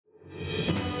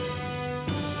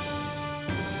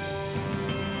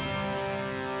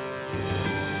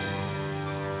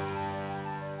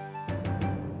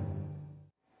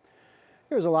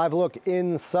Here's a live look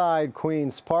inside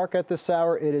Queen's Park at this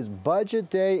hour. It is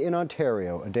Budget Day in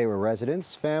Ontario, a day where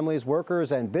residents, families,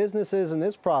 workers and businesses in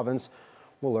this province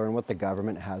will learn what the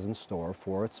government has in store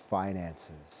for its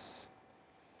finances.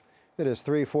 It is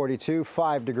 3:42,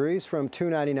 5 degrees from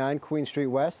 299 Queen Street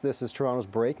West. This is Toronto's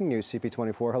breaking news,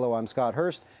 CP24. Hello, I'm Scott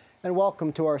Hurst, and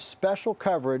welcome to our special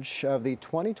coverage of the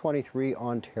 2023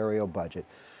 Ontario budget.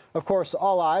 Of course,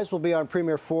 all eyes will be on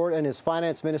Premier Ford and his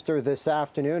finance minister this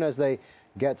afternoon as they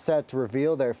get set to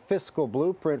reveal their fiscal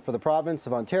blueprint for the province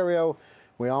of Ontario.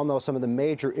 We all know some of the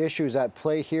major issues at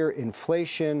play here: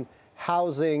 inflation,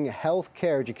 housing,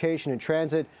 healthcare, education and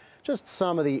transit. Just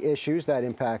some of the issues that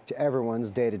impact everyone's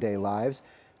day-to-day lives.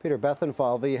 Peter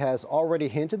Bethenfalvy has already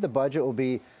hinted the budget will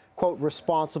be, quote,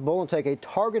 responsible and take a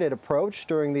targeted approach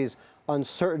during these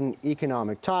uncertain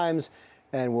economic times.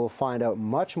 And we'll find out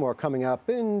much more coming up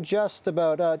in just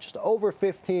over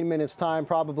 15 minutes time,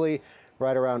 probably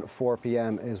right around 4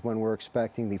 p.m. is when we're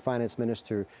expecting the finance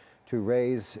minister to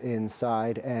raise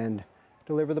inside and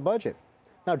deliver the budget.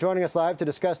 Now, joining us live to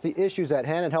discuss the issues at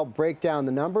hand and help break down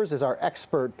the numbers is our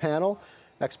expert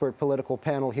political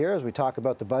panel here as we talk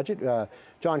about the budget.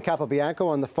 John Capobianco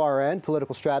on the far end,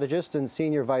 political strategist and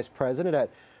senior vice president at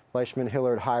Fleishman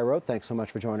Hillard High Road. Thanks so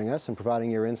much for joining us and providing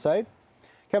your insight.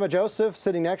 Kemma Joseph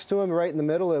sitting next to him right in the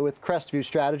middle with Crestview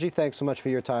Strategy. Thanks so much for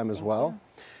your time as well.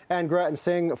 And Grattan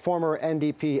Singh, former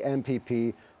NDP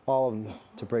MPP, all of them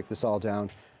to break this all down.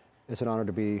 It's an honor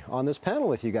to be on this panel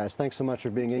with you guys. Thanks so much for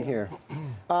being in here.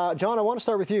 John, I want to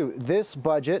start with you. This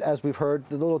budget, as we've heard,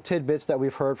 the little tidbits that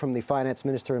we've heard from the finance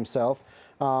minister himself,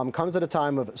 comes at a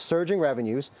time of surging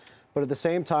revenues, but at the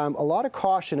same time, a lot of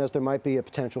caution as there might be a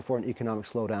potential for an economic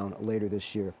slowdown later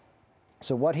this year.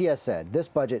 So what he has said, this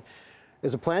budget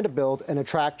is a plan to build and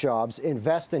attract jobs,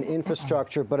 invest in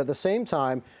infrastructure, but at the same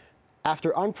time,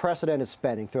 after unprecedented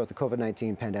spending throughout the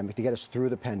COVID-19 pandemic to get us through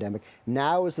the pandemic,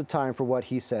 now is the time for what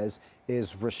he says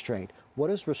is restraint. What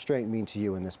does restraint mean to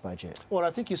you in this budget? Well, I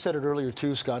think you said it earlier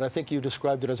too, Scott. I think you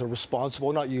described it as a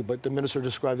responsible, not you, but the minister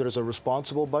described it as a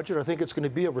responsible budget. I think it's going to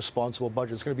be a responsible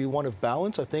budget. It's going to be one of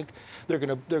balance. I think they're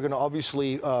going to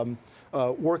obviously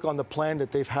work on the plan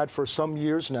that they've had for some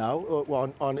years now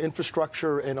on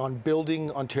infrastructure and on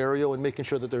building Ontario and making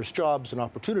sure that there's jobs and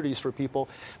opportunities for people,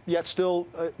 yet still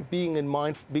being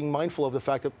mindful of the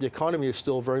fact that the economy is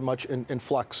still very much in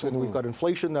flux. And we've got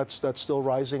inflation that's still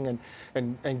rising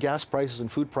and gas prices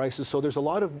and food prices. So there's a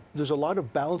lot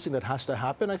of balancing that has to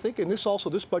happen, I think. And this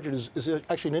budget is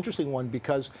actually an interesting one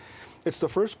because it's the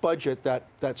first budget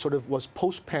that sort of was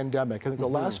post-pandemic. I think the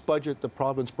last budget the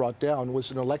province brought down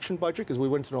was an election budget because we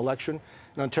went to an election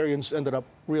and Ontarians ended up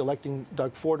re-electing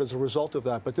Doug Ford as a result of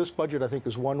that. But this budget, I think,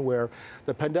 is one where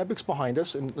the pandemic's behind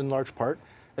us in large part,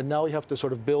 and now we have to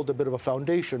sort of build a bit of a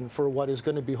foundation for what is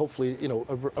going to be hopefully,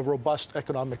 a robust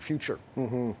economic future.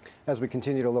 As we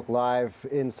continue to look live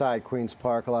inside Queen's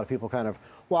Park, a lot of people kind of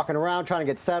walking around trying to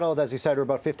get settled. As you said, we're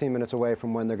about 15 minutes away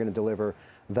from when they're going to deliver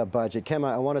the budget.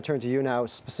 Kemma, I want to turn to you now,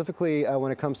 specifically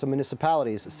when it comes to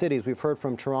municipalities, cities. We've heard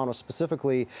from Toronto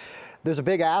specifically. There's a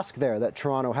big ask there that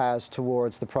Toronto has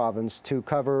towards the province to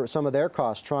cover some of their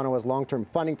costs. Toronto has long-term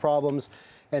funding problems,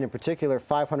 and in particular,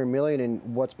 $500 million in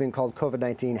what's being called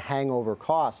COVID-19 hangover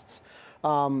costs.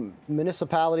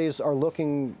 Municipalities are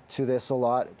looking to this a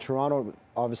lot. Toronto,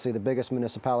 obviously the biggest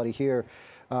municipality here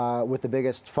with the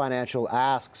biggest financial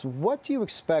asks. What do you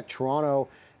expect Toronto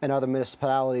and other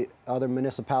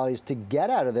municipalities to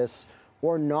get out of this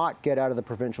or not get out of the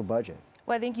provincial budget?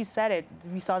 Well, I think you said it.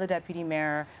 We saw the deputy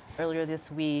mayor earlier this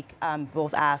week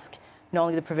both ask not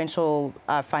only the provincial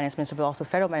finance minister, but also the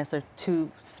federal minister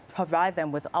to provide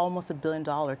them with almost $1 billion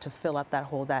to fill up that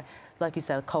hole that, like you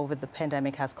said, the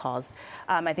pandemic has caused.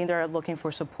 I think they're looking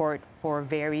for support for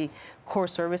very core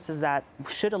services that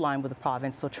should align with the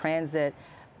province. So transit,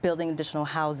 building additional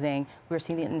housing. We're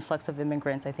seeing the influx of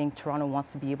immigrants. I think Toronto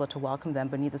wants to be able to welcome them,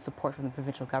 but need the support from the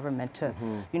provincial government to,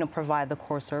 provide the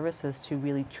core services to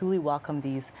really, truly welcome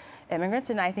these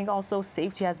immigrants. And I think also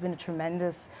safety has been a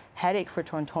tremendous headache for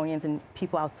Torontonians and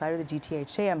people outside of the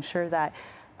GTHA. I'm sure that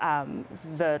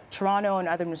the Toronto and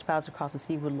other municipalities across the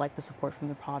city would like the support from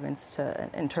the province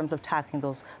in terms of tackling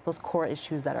those core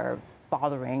issues that are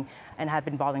bothering and have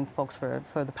been bothering folks for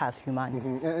the past few months.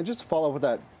 And just to follow up with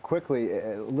that quickly,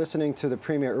 listening to the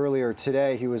Premier earlier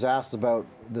today, he was asked about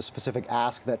the specific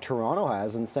ask that Toronto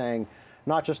has and saying,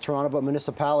 not just Toronto, but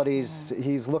municipalities,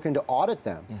 he's looking to audit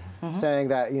them, saying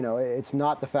that, it's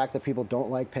not the fact that people don't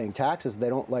like paying taxes, they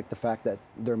don't like the fact that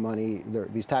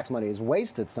these tax money is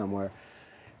wasted somewhere.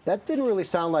 That didn't really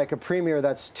sound like a premier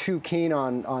that's too keen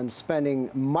on spending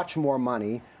much more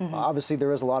money. Obviously,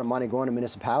 there is a lot of money going to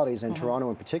municipalities, and Toronto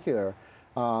in particular.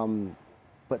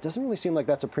 but it doesn't really seem like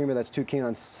that's a premier that's too keen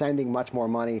on sending much more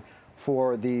money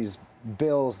for these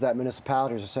bills that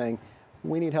municipalities are saying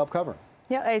we need help covering.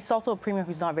 Yeah, it's also a premier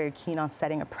who's not very keen on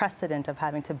setting a precedent of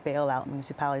having to bail out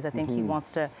municipalities. I think he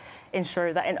wants to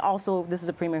ensure that, and also this is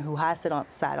a premier who has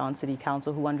sat on city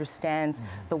council, who understands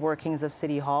the workings of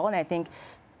City Hall, and I think,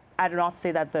 I do not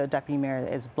say that the deputy mayor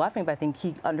is bluffing, but I think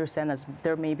he understands that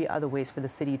there may be other ways for the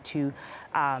city to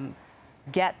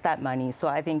get that money. So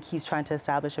I think he's trying to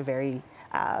establish a very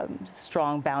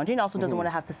strong boundary, and also doesn't want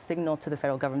to have to signal to the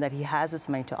federal government that he has this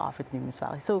money to offer to the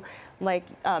municipality. So, like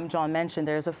John mentioned,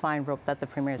 there's a fine rope that the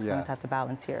premier is going to have to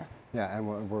balance here. Yeah,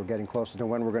 and we're getting closer to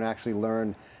when we're going to actually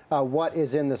learn what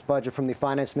is in this budget from the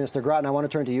finance minister. Grattan, I want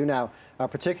to turn to you now,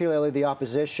 particularly the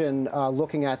opposition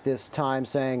looking at this time,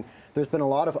 saying there's been a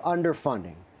lot of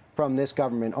underfunding from this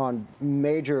government on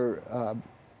major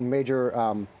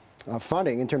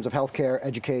funding in terms of healthcare,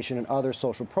 education, and other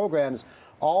social programs,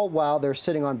 all while they're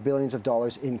sitting on billions of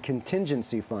dollars in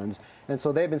contingency funds. And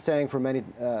so they've been saying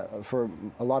for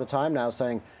a lot of time now,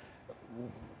 saying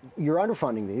you're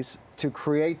underfunding these to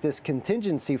create this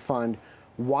contingency fund.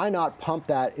 Why not pump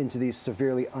that into these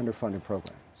severely underfunded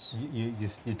programs?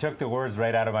 You took the words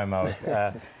right out of my mouth.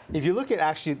 If you look at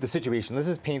actually the situation, let's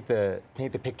just paint the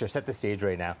picture, set the stage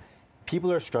right now.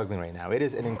 People are struggling right now. It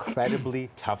is an incredibly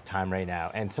tough time right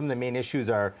now. And some of the main issues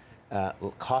are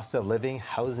cost of living,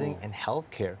 housing, and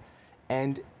healthcare.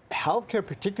 And healthcare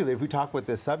particularly, if we talk about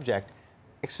this subject,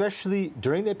 especially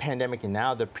during the pandemic and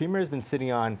now, the premier has been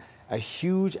sitting on a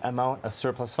huge amount of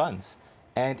surplus funds.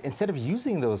 And instead of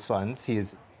using those funds, he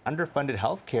has underfunded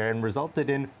healthcare and resulted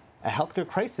in a healthcare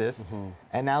crisis.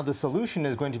 And now the solution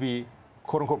is going to be,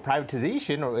 quote unquote,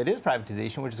 privatization, or it is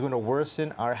privatization, which is going to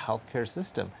worsen our healthcare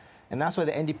system. And that's why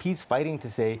the NDP is fighting to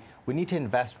say we need to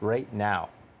invest right now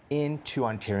into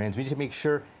Ontarians. We need to make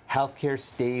sure healthcare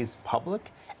stays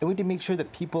public, and we need to make sure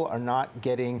that people are not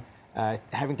getting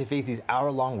having to face these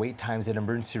hour-long wait times in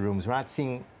emergency rooms. We're not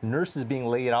seeing nurses being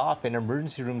laid off and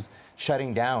emergency rooms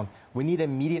shutting down. We need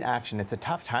immediate action. It's a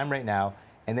tough time right now,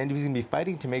 and then he's going to be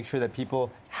fighting to make sure that people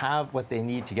have what they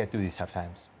need to get through these tough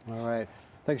times. All right.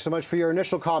 Thank you so much for your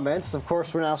initial comments. Of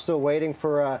course, we're now still waiting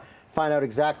for find out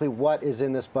exactly what is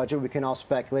in this budget. We can all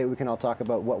speculate. We can all talk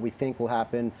about what we think will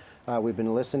happen. We've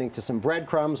been listening to some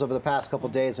breadcrumbs over the past couple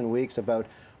days and weeks about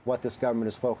what this government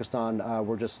is focused on.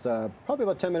 We're just probably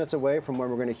about 10 minutes away from when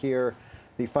we're going to hear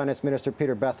the Finance Minister,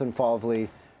 Peter Bethlenfalvy,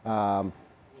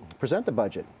 present the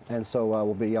budget. And so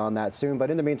we'll be on that soon. But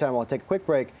in the meantime, we'll take a quick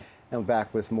break and we're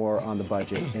back with more on the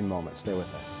budget in moments. Stay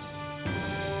with us.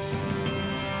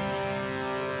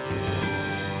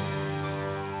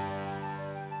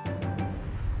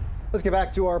 Let's get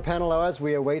back to our panel now as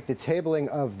we await the tabling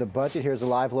of the budget. Here's a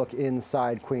live look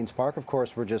inside Queen's Park. Of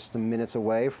course, we're just minutes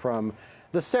away from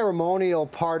the ceremonial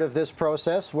part of this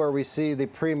process where we see the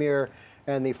Premier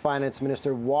and the Finance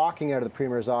Minister walking out of the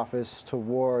Premier's office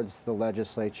towards the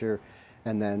legislature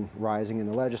and then rising in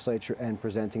the legislature and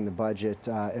presenting the budget.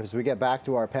 As we get back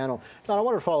to our panel, John, I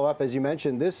want to follow up. As you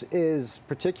mentioned, this is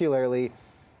particularly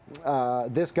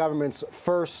this government's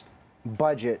first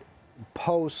budget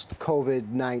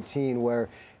post-COVID-19, where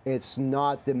it's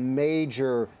not the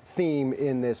major theme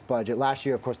in this budget. Last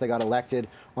year, of course, they got elected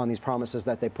on these promises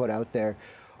that they put out there.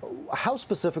 How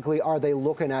specifically are they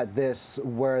looking at this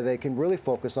where they can really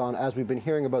focus on, as we've been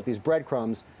hearing about these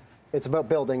breadcrumbs, it's about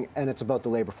building and it's about the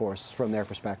labor force from their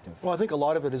perspective? Well, I think a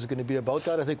lot of it is going to be about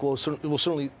that. I think we'll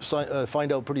certainly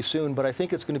find out pretty soon, but I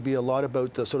think it's going to be a lot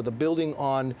about the, sort of the building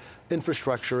on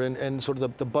infrastructure and sort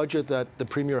of the budget that the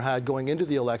Premier had going into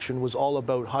the election was all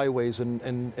about highways and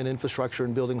infrastructure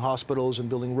and building hospitals and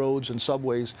building roads and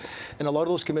subways. And a lot of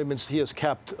those commitments he has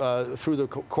kept through the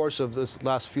course of this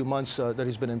last few months that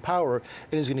he's been in power,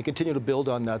 and he's going to continue to build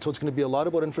on that. So it's going to be a lot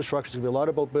about infrastructure. It's going to be a lot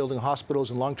about building hospitals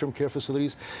and long-term care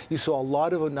facilities. You saw a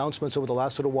lot of announcements over the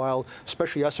last little while,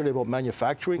 especially yesterday, about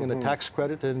manufacturing and the tax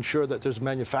credit to ensure that there's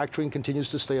manufacturing continues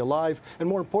to stay alive, and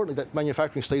more importantly, that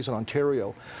manufacturing stays in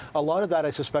Ontario. A lot of that, I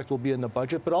suspect, will be in the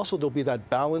budget, but also there'll be that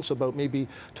balance about maybe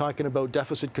talking about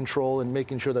deficit control and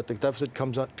making sure that the deficit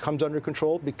comes under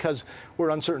control, because we're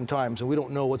uncertain times and we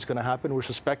don't know what's going to happen. We're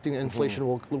suspecting inflation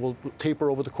will taper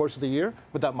over the course of the year,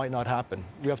 but that might not happen.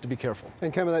 We have to be careful.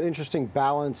 And kind of that interesting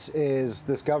balance is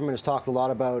this government has talked a lot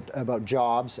about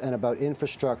jobs and about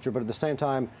infrastructure, but at the same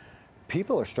time,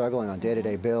 people are struggling on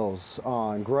day-to-day bills,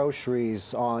 on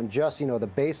groceries, on just, the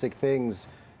basic things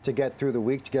to get through the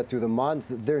week, to get through the month.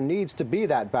 There needs to be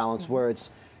that balance where it's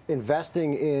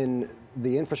investing in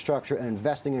the infrastructure and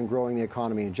investing in growing the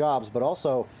economy and jobs, but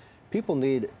also people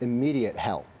need immediate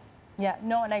help. Yeah,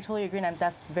 no, and I totally agree, and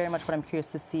that's very much what I'm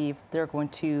curious to see if they're going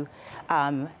to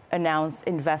announce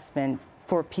investment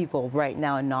for people right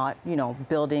now and not,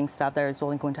 building stuff that is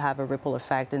only going to have a ripple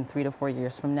effect in 3 to 4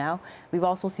 years from now. We've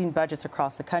also seen budgets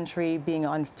across the country being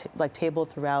on table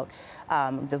throughout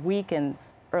the week and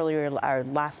earlier, or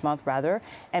last month rather,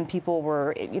 and people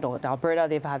were, in Alberta,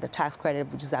 they've had the tax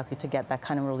credit, which is exactly to get that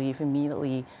kind of relief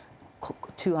immediately,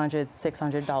 $200,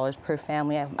 $600 per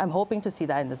family. I'm hoping to see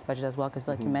that in this budget as well, because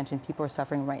like you mentioned, people are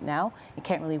suffering right now. You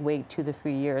can't really wait 2 to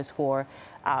 3 years for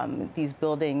these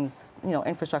buildings,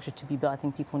 infrastructure to be built. I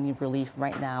think people need relief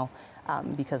right now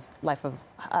because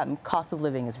cost of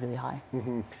living is really high.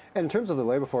 And in terms of the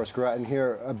labor force, Grattan,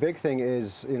 here, a big thing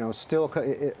is,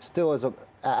 still is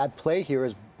at play here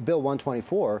is Bill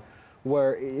 124,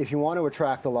 where if you want to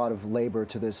attract a lot of labor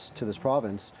to this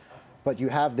province, but you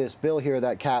have this bill here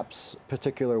that caps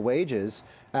particular wages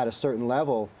at a certain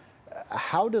level,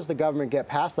 how does the government get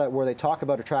past that, where they talk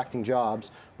about attracting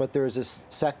jobs, but there's this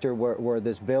sector where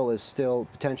this bill is still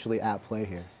potentially at play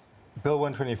here? Bill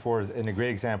 124 is a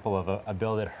great example of a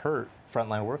bill that hurt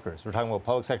frontline workers. We're talking about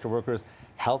public sector workers,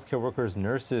 healthcare workers,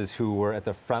 nurses who were at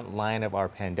the front line of our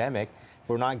pandemic,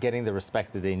 were not getting the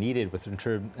respect that they needed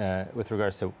with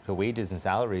regards to wages and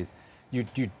salaries. You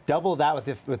double that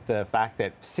with the fact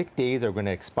that sick days are going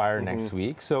to expire next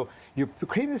week. So you're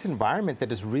creating this environment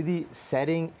that is really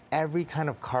setting every kind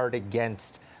of card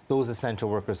against those essential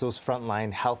workers, those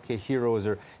frontline healthcare heroes,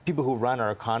 or people who run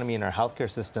our economy and our healthcare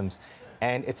systems.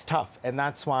 And it's tough. And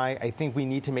that's why I think we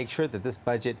need to make sure that this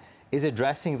budget is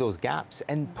addressing those gaps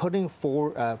and putting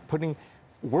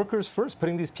workers first,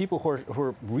 putting these people who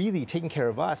are really taking care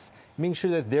of us, making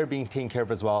sure that they're being taken care of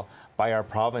as well by our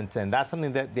province. And that's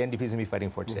something that the NDP is going to be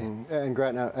fighting for today. And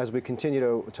Grant, now, as we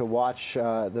continue to watch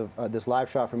this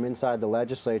live shot from inside the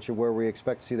legislature, where we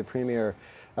expect to see the Premier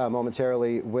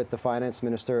momentarily with the Finance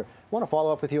Minister, I want to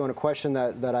follow up with you on a question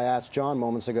that I asked John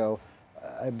moments ago.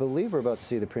 I believe we're about to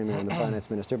see the Premier and the Finance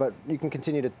Minister, but you can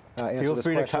continue to answer this question. Feel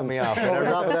free to cut me off.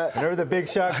 Whenever the big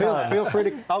shot comes. Feel free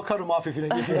to. I'll cut him off if you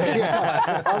need.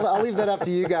 Yeah, I'll leave that up to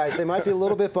you guys. They might be a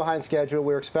little bit behind schedule.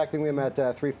 We're expecting them at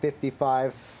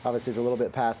 3:55. Obviously, it's a little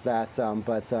bit past that,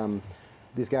 but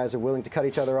these guys are willing to cut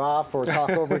each other off or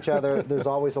talk over each other. There's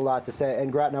always a lot to say.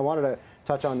 And Grattan, I wanted to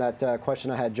touch on that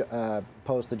question I had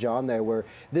posed to John there, where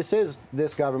this is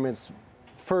this government's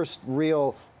first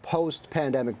real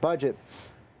post-pandemic budget,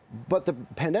 but the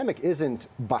pandemic isn't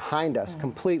behind us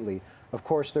completely. Of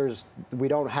course, we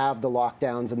don't have the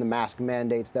lockdowns and the mask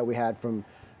mandates that we had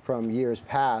from years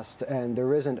past, and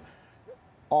there isn't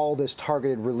all this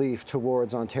targeted relief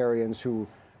towards Ontarians who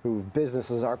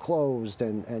businesses are closed,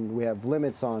 and we have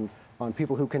limits on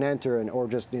people who can enter, or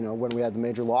just when we had the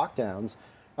major lockdowns.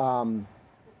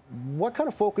 What kind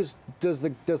of focus does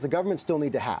the government still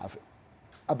need to have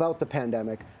about the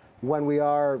pandemic when we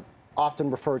are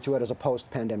often referred to it as a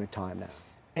post-pandemic time now?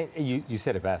 And you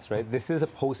said it best, right? This is a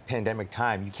post-pandemic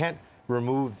time. You can't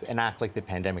remove and act like the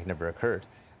pandemic never occurred.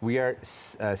 We are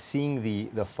seeing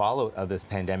the fallout of this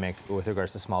pandemic with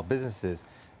regards to small businesses,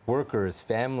 workers,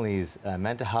 families,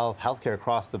 mental health, healthcare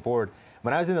across the board.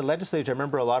 When I was in the legislature, I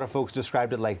remember a lot of folks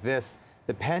described it like this.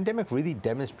 The pandemic really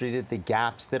demonstrated the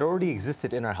gaps that already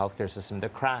existed in our healthcare system, the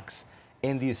cracks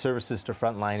in these services to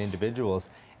frontline individuals.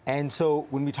 And so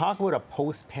when we talk about a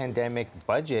post-pandemic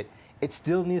budget, it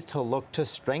still needs to look to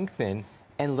strengthen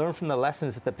and learn from the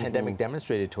lessons that the pandemic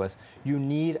demonstrated to us. You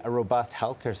need a robust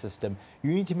healthcare system.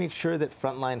 You need to make sure that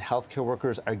frontline healthcare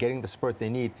workers are getting the support they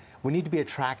need. We need to be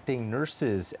attracting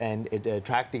nurses and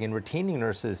attracting and retaining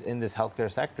nurses in this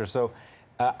healthcare sector. So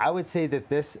I would say that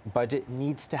this budget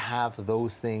needs to have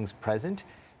those things present,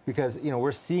 because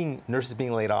we're seeing nurses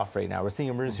being laid off right now. We're seeing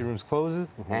emergency rooms close,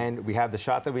 and we have the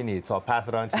shot that we need. So I'll pass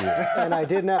it on to you. And I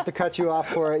didn't have to cut you off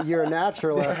for it. You're a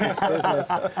natural at this business.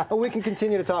 We can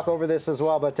continue to talk over this as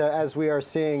well, but as we are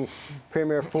seeing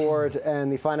Premier Ford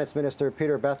and the Finance Minister,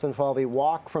 Peter Bethlenfalvy,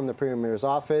 walk from the Premier's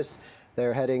office,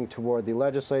 they're heading toward the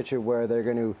legislature, where they're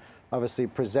going to obviously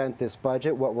present this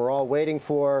budget, what we're all waiting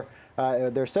for.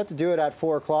 They're set to do it at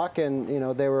 4 o'clock, and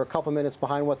they were a couple minutes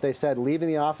behind what they said leaving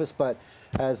the office, but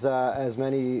as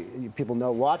many people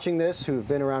know watching this who've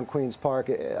been around Queen's Park,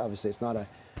 obviously it's not a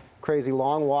crazy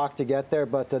long walk to get there,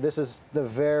 but this is the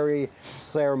very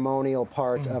ceremonial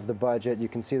part of the budget. You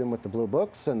can see them with the blue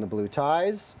books and the blue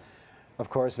ties. Of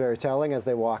course, very telling as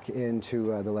they walk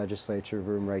into the legislature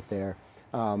room right there.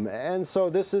 And so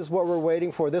this is what we're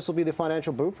waiting for. This will be the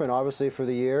financial blueprint, obviously, for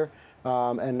the year.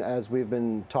 And as we've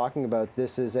been talking about,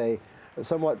 this is a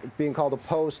somewhat being called a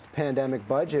post-pandemic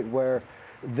budget, where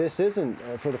this isn't,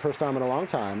 for the first time in a long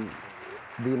time,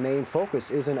 the main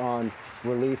focus isn't on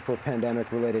relief for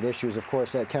pandemic-related issues. Of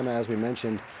course, at Kema, as we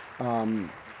mentioned,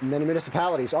 many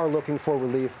municipalities are looking for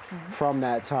relief from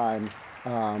that time.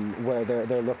 where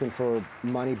they're looking for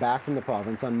money back from the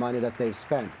province on money that they've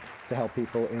spent to help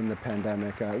people in the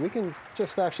pandemic. We can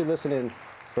just actually listen in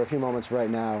for a few moments right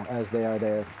now as they are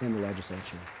there in the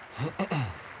legislature.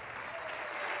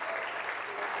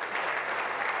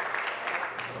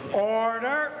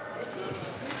 Order.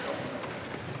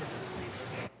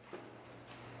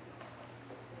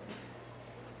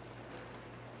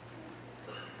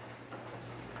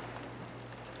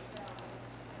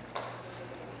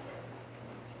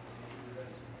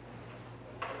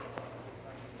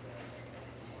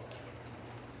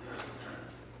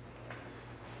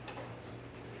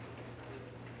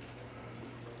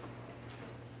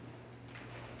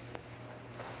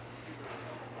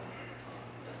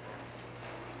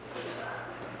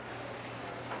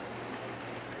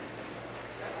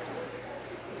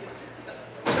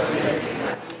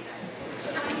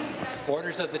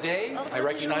 Orders of the day. I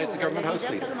recognize the government house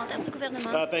leader.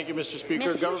 Thank you, Mr.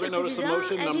 Speaker. Government notice of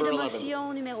motion number 11.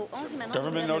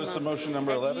 Government notice of motion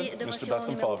number 11. Mr.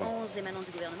 Bethlen-Falvey.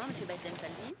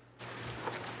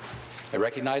 I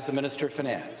recognize the Minister of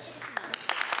Finance.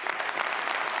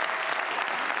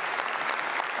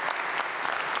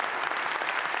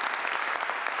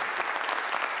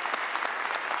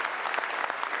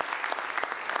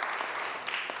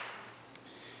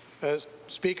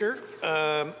 Speaker,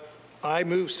 I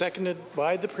move, seconded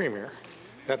by the Premier,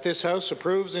 that this House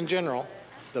approves in general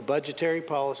the budgetary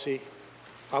policy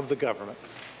of the government.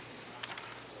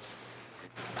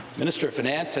 Minister of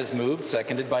Finance has moved,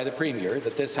 seconded by the Premier,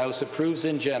 that this House approves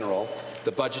in general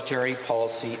the budgetary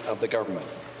policy of the government.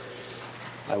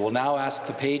 I will now ask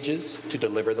the pages to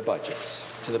deliver the budgets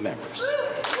to the members.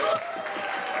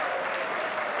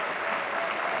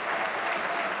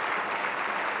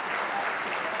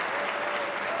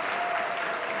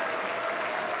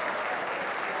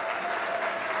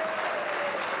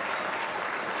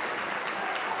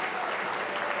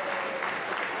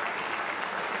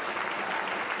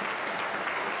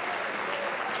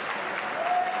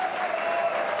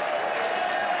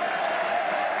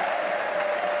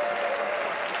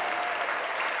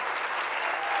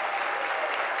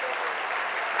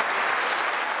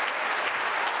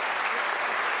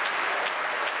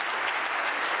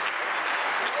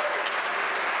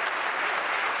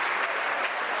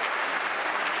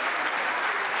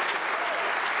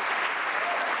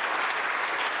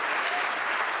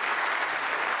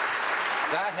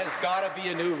 That has got to be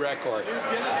a new record.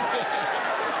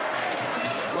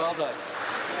 Well done.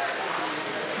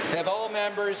 Have all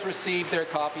members received their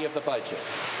copy of the budget?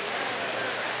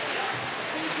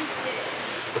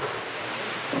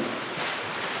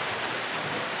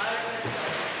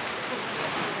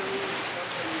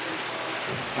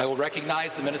 I will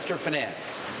recognize the Minister of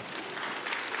Finance.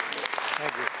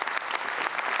 Thank you.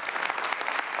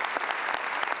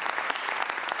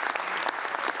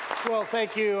 Well,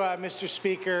 thank you, Mr.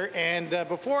 Speaker. And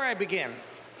before I begin,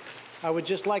 I would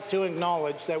just like to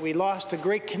acknowledge that we lost a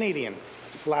great Canadian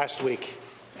last week,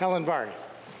 Helen Vary.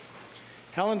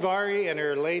 Helen Vary and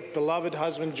her late beloved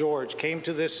husband, George, came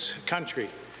to this country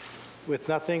with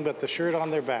nothing but the shirt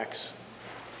on their backs.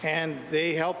 And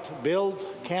they helped build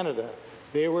Canada.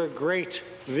 They were great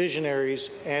visionaries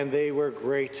and they were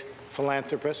great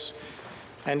philanthropists.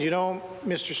 And you know,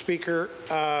 Mr. Speaker,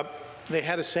 they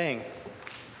had a saying.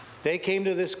 They came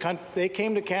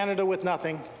to Canada with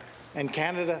nothing, and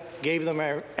Canada gave them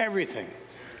everything.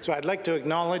 So I'd like to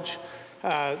acknowledge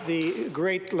the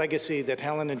great legacy that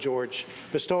Helen and George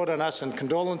bestowed on us, and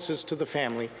condolences to the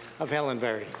family of Helen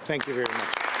Vary. Thank you very much.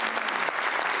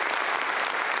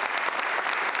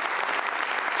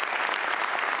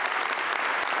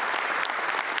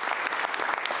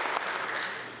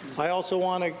 I also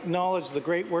want to acknowledge the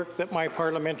great work that my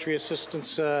parliamentary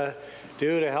assistants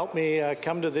do to help me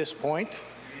come to this point.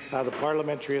 The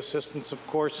parliamentary assistants, of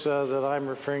course, that I'm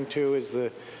referring to is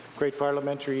the great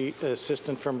parliamentary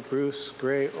assistant from Bruce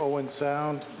Grey Owen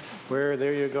Sound.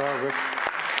 There you go, Rick.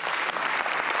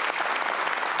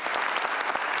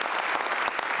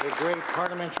 The great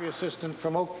parliamentary assistant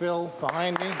from Oakville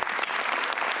behind me.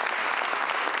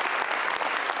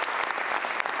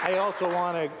 I also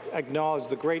want to acknowledge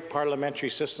the great parliamentary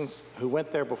assistants who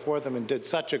went there before them and did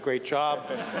such a great job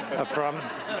from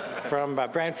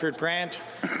Brantford Brant,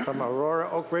 from Aurora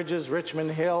Oak Ridges,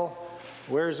 Richmond Hill.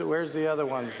 Where's the other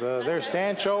ones? There's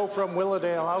Stan Cho from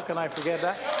Willowdale. How can I forget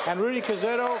that? And Rudy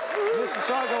Cazzetto,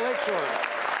 Mississauga Lakeshore.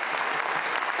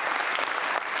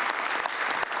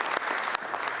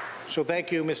 So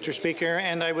thank you, Mr. Speaker,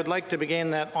 and I would like to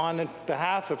begin that on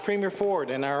behalf of Premier Ford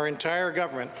and our entire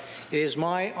government, it is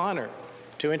my honour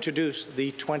to introduce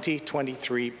the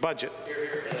 2023 budget,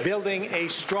 Building a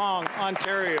Strong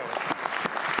Ontario.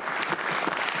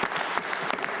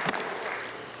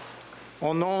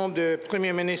 Au nom de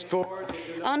Premier Ministre Ford,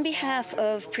 On behalf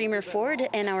of Premier Ford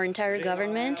and our entire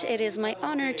government, it is my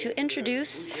honor to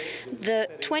introduce the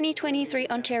 2023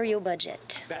 Ontario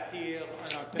budget,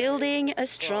 Building a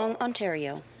Strong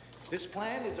Ontario. this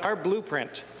plan is our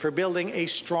blueprint for building a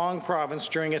strong province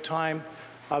during a time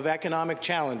of economic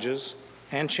challenges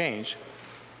and change.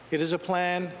 It is a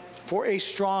plan for a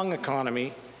strong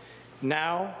economy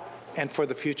now and for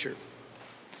the future.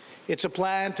 It's a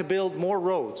plan to build more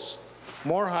roads,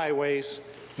 more highways,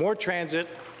 more transit,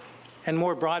 and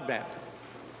more broadband.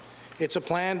 It's a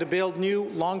plan to build new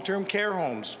long-term care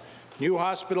homes, new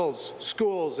hospitals,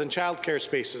 schools, and childcare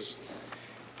spaces.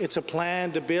 It's a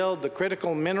plan to build the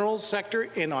critical minerals sector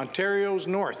in Ontario's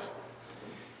north,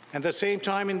 and at the same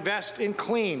time invest in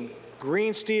clean,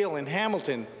 green steel in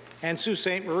Hamilton and Sault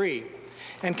Ste. Marie,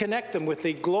 and connect them with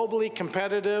the globally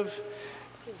competitive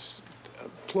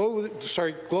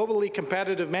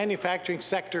manufacturing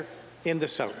sector in the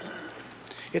south.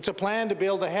 It's a plan to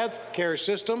build a health care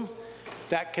system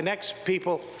that connects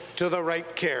people to the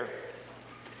right care.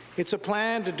 It's a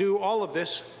plan to do all of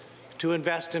this to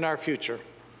invest in our future,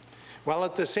 while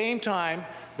at the same time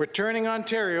returning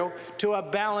Ontario to a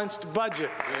balanced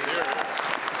budget.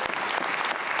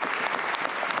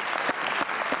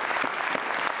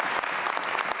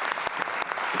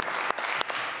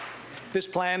 This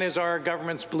plan is our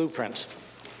government's blueprint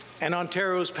and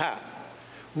Ontario's path,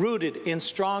 rooted in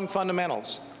strong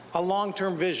fundamentals, a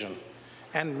long-term vision,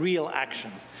 and real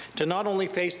action to not only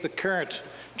face the current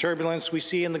turbulence we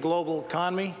see in the global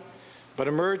economy, but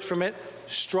emerge from it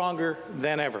stronger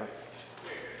than ever.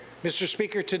 Mr.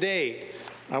 Speaker, today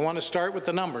I want to start with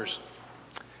the numbers.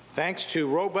 Thanks to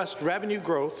robust revenue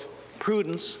growth,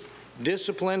 prudence,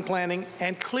 disciplined planning,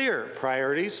 and clear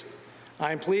priorities,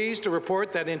 I am pleased to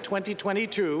report that in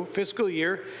 2022 fiscal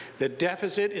year, the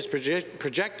deficit is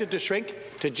projected to shrink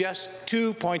to just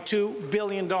 $2.2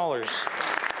 billion. In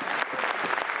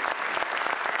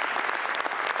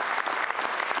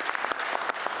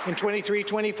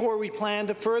 23-24, we plan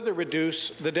to further reduce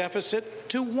the deficit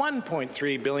to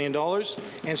 $1.3 billion,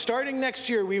 and starting next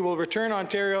year, we will return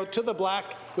Ontario to the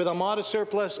black with a modest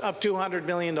surplus of $200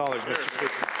 million, Mr.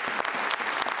 Speaker.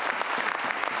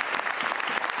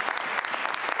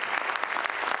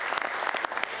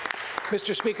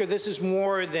 Mr. Speaker, this is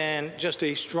more than just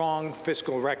a strong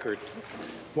fiscal record.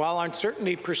 While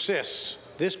uncertainty persists,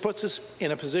 this puts us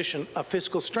in a position of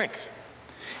fiscal strength.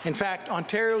 In fact,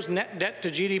 Ontario's net debt to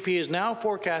GDP is now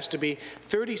forecast to be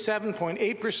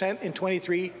 37.8% in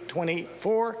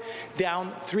 23-24,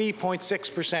 down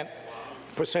 3.6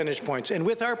 percentage points. And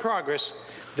with our progress,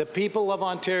 the people of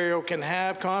Ontario can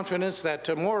have confidence that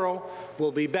tomorrow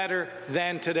will be better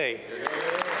than today.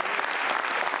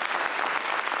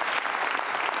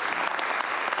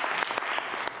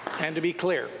 And to be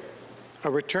clear,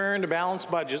 a return to balanced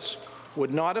budgets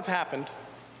would not have happened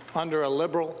under a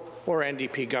Liberal or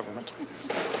NDP government.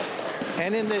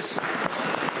 And in this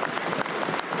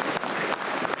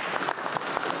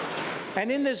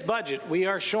budget, we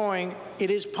are showing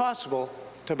it is possible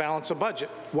to balance a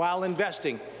budget while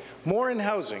investing more in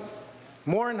housing,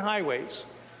 more in highways,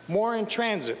 more in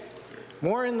transit,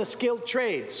 more in the skilled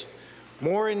trades,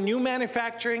 more in new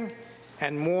manufacturing,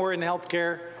 and more in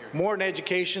healthcare, more in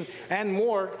education, and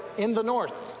more in the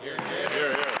north.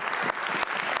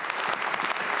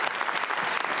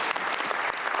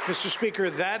 Mr. Speaker,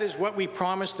 that is what we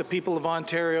promised the people of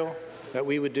Ontario that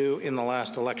we would do in the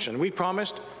last election. We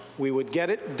promised we would get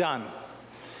it done.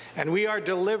 And we are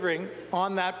delivering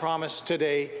on that promise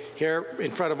today here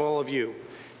in front of all of you.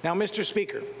 Now, Mr.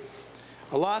 Speaker,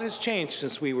 a lot has changed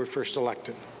since we were first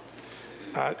elected,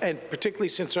 and particularly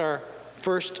since our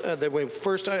we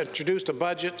first introduced a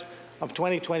budget of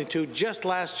 2022 just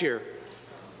last year.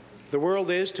 The world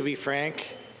is, to be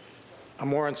frank, a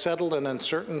more unsettled and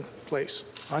uncertain place.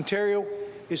 Ontario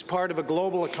is part of a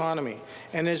global economy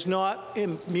and is not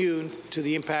immune to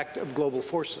the impact of global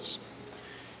forces,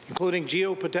 including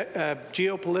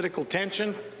geopolitical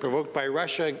tension provoked by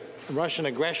Russian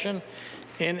aggression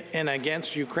in and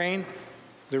against Ukraine,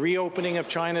 the reopening of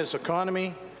China's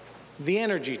economy, the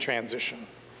energy transition,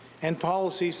 and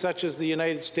policies such as the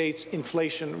United States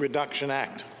Inflation Reduction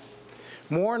Act.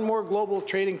 More and more global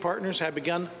trading partners have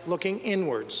begun looking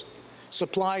inwards.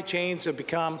 Supply chains have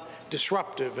become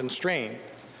disruptive and strained.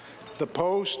 The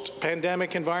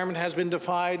post-pandemic environment has been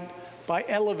defined by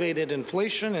elevated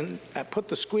inflation and put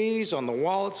the squeeze on the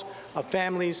wallets of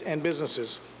families and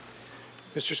businesses.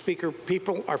 Mr. Speaker,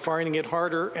 people are finding it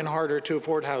harder and harder to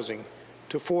afford housing,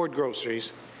 to afford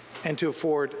groceries, and to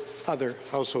afford other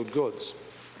household goods.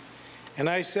 And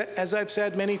as I've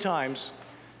said many times,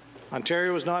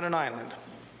 Ontario is not an island,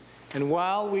 And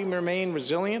while we remain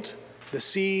resilient, the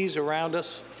seas around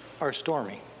us are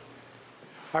stormy.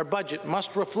 Our budget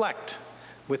must reflect,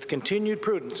 with continued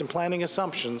prudence in planning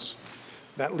assumptions,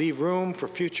 that leave room for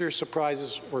future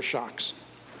surprises or shocks.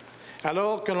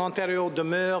 While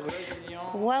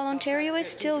Ontario is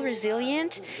still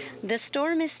resilient, the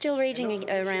storm is still raging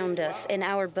around us, and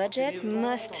our budget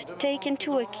must take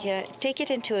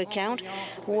it into account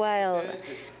while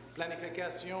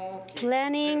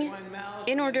planning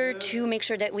in order to make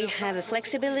sure that we have the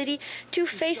flexibility to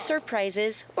face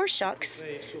surprises or shocks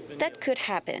that could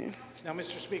happen. Now,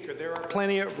 Mr. Speaker, there are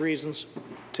plenty of reasons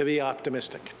to be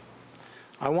optimistic.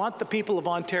 I want the people of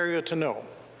Ontario to know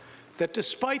that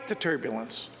despite the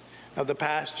turbulence of the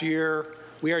past year,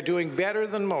 we are doing better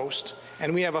than most,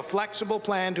 and we have a flexible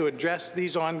plan to address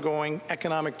these ongoing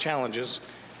economic challenges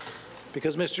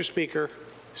because, Mr. Speaker,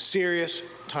 serious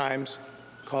times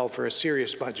call for a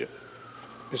serious budget.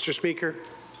 Mr. Speaker,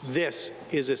 this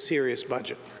is a serious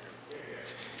budget.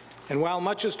 And while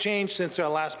much has changed since our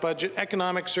last budget,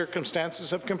 economic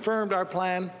circumstances have confirmed our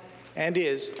plan and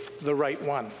is the right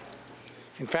one.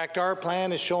 In fact, our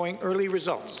plan is showing early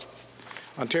results.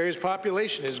 Ontario's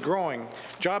population is growing,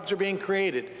 jobs are being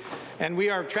created, and we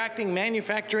are attracting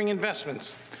manufacturing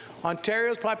investments.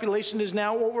 Ontario's population is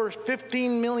now over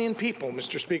 15 million people,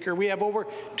 Mr. Speaker. We have over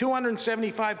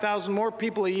 275,000 more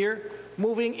people a year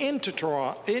moving into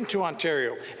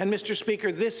Ontario. And, Mr.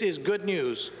 Speaker, this is good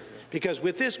news, because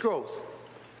with this growth,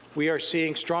 we are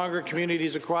seeing stronger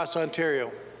communities across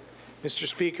Ontario. Mr.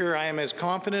 Speaker, I am as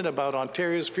confident about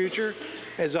Ontario's future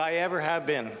as I ever have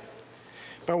been.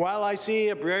 But while I see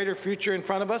a brighter future in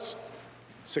front of us,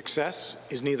 success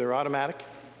is neither automatic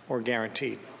or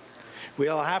guaranteed.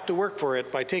 We'll have to work for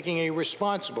it by taking a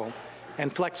responsible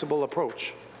and flexible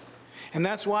approach. And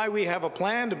that's why we have a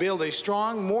plan to build a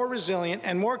strong, more resilient,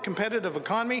 and more competitive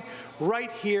economy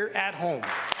right here at home.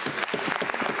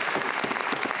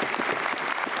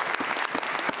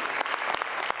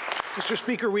 Mr.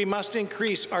 Speaker, we must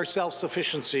increase our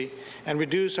self-sufficiency and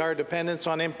reduce our dependence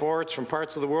on imports from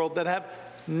parts of the world that have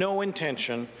no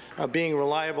intention of being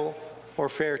reliable or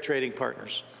fair trading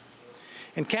partners.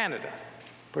 In Canada,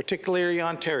 particularly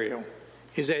Ontario,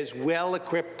 is as well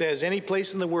equipped as any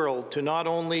place in the world to not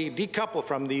only decouple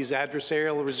from these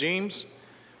adversarial regimes,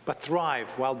 but thrive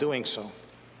while doing so.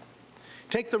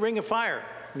 Take the Ring of Fire,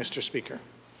 Mr. Speaker.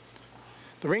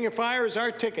 The Ring of Fire is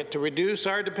our ticket to reduce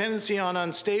our dependency on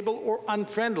unstable or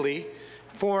unfriendly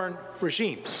foreign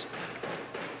regimes.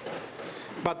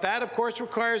 But that, of course,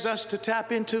 requires us to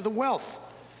tap into the wealth.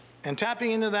 And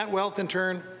tapping into that wealth, in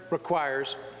turn,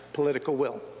 requires political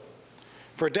will.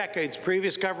 For decades,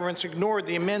 previous governments ignored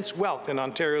the immense wealth in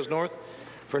Ontario's north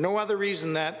for no other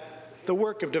reason that the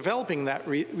work of developing that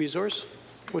resource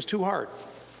was too hard.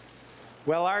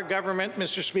 Well, our government,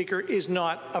 Mr. Speaker, is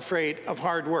not afraid of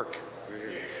hard work.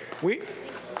 We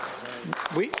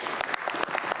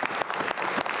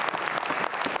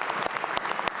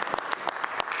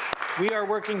are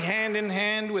working hand in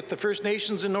hand with the First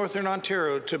Nations in Northern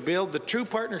Ontario to build the true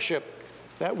partnership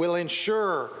that will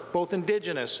ensure both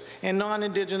Indigenous and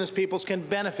non-Indigenous peoples can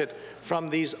benefit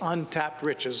from these untapped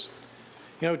riches.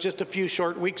 You know, just a few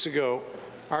short weeks ago,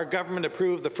 our government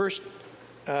approved the First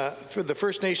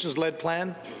Nations-led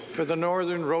plan for the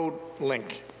Northern Road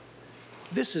Link.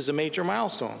 This is a major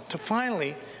milestone to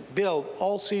finally build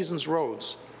all-seasons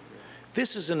roads.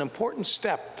 This is an important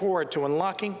step forward to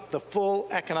unlocking the full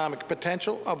economic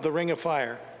potential of the Ring of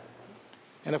Fire.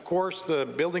 And of course,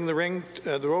 building the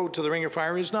road to the Ring of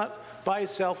Fire is not by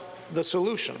itself the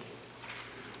solution.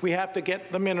 We have to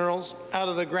get the minerals out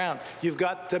of the ground. You've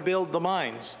got to build the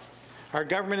mines. Our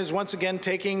government is once again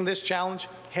taking this challenge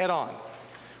head-on.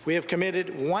 We have committed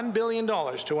 $1 billion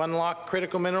to unlock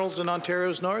critical minerals in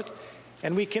Ontario's north,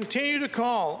 and we continue to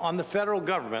call on the federal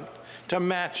government to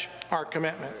match our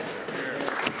commitment.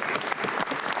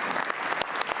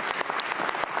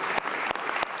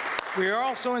 We are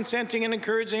also incenting and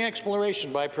encouraging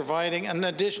exploration by providing an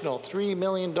additional $3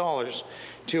 million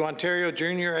to Ontario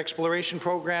Junior Exploration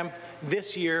Program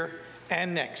this year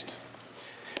and next.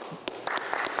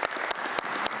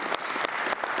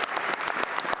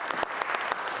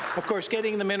 Of course,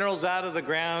 getting the minerals out of the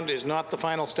ground is not the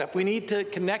final step. We need to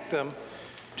connect them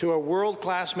to a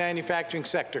world-class manufacturing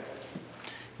sector.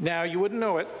 Now, you wouldn't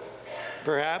know it,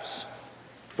 perhaps,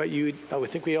 but I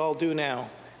think we all do now,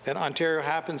 that Ontario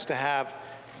happens to have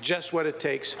just what it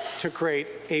takes to create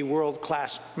a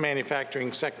world-class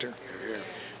manufacturing sector.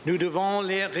 Nous devons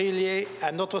les relier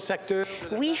à notre secteur.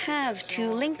 We have to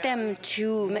link them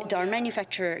to our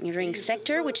manufacturing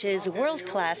sector, which is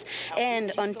world-class,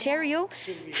 and Ontario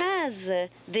has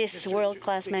this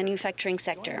world-class manufacturing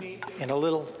sector. In a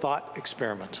little thought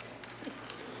experiment.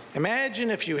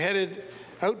 Imagine if you headed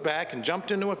out back and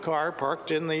jumped into a car parked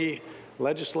in the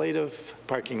legislative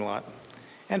parking lot.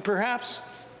 And perhaps,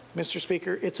 Mr.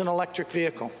 Speaker, it's an electric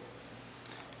vehicle,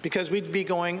 because we'd be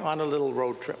going on a little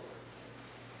road trip.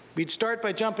 We'd start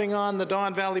by jumping on the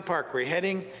Don Valley Parkway,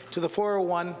 heading to the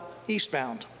 401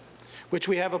 eastbound, which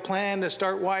we have a plan to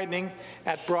start widening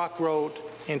at Brock Road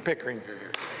in Pickering.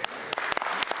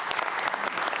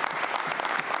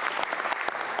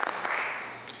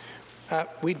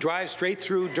 We'd drive straight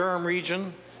through Durham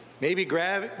region, maybe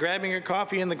grabbing a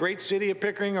coffee in the great city of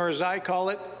Pickering, or as I call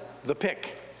it, the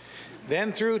Pick.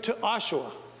 Then through to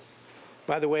Oshawa.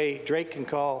 By the way, Drake can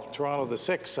call Toronto the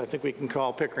 6. I think we can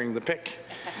call Pickering the Pick.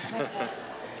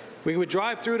 We would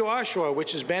drive through to Oshawa,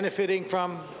 which is benefiting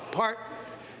from part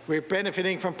of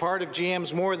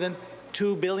GM's more than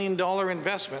 $2 billion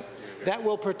investment that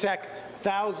will protect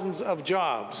thousands of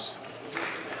jobs.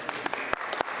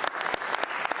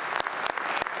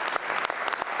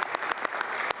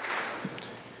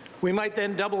 We might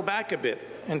then double back a bit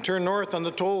and turn north on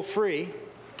the toll-free,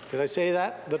 did I say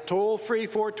that? The toll-free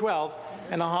 412,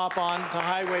 and hop on to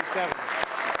Highway 7.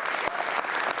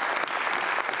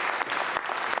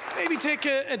 Maybe take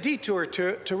a detour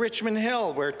to Richmond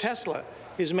Hill, where Tesla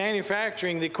is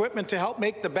manufacturing the equipment to help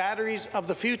make the batteries of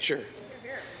the future.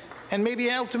 And maybe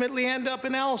ultimately end up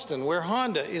in Alliston, where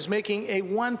Honda is making a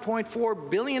 $1.4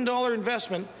 billion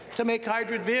investment to make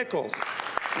hybrid vehicles.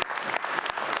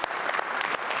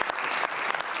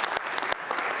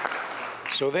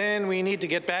 So then we need to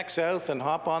get back south and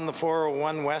hop on the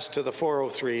 401 west to the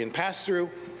 403 and pass through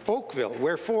Oakville,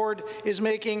 where Ford is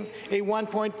making a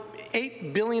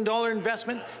 $1.8 billion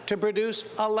investment to produce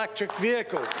electric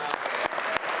vehicles.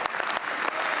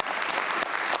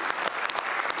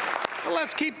 Well,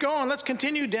 let's keep going. Let's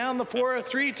continue down the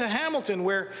 403 to Hamilton,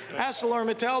 where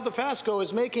ArcelorMittal Dofasco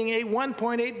is making a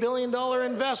 $1.8 billion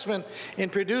investment in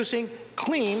producing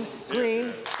clean,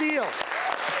 green steel.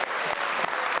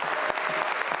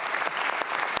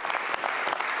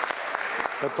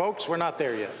 But folks, we're not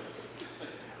there yet.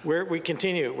 We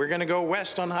continue. We're going to go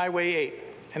west on Highway 8,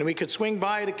 and we could swing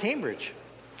by to Cambridge,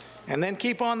 and then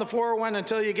keep on the 401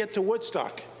 until you get to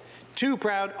Woodstock. Two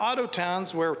proud auto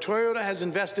towns where Toyota has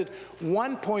invested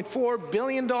 $1.4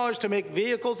 billion to make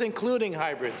vehicles, including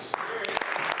hybrids.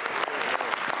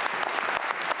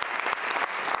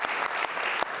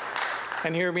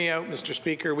 And hear me out, Mr.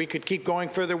 Speaker. We could keep going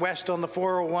further west on the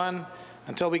 401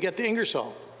 until we get to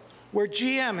Ingersoll, where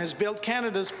GM has built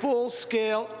Canada's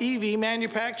full-scale EV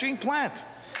manufacturing plant.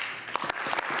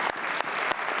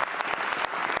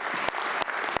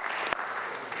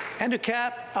 And to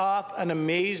cap off an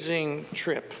amazing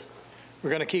trip,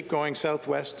 we're going to keep going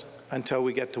southwest until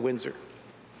we get to Windsor,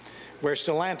 where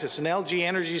Stellantis and LG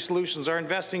Energy Solutions are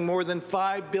investing more than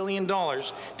 $5 billion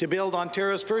to build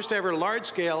Ontario's first-ever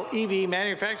large-scale EV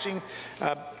manufacturing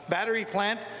battery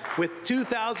plant with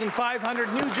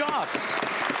 2,500 new jobs.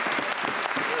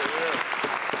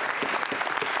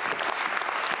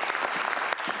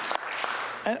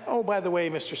 And, oh, by the way,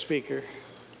 Mr. Speaker,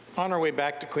 on our way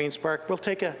back to Queen's Park, we'll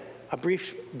take a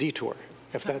brief detour,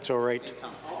 if that's all right,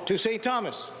 to St.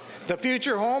 Thomas, the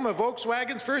future home of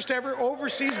Volkswagen's first ever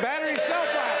overseas battery cell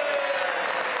plant.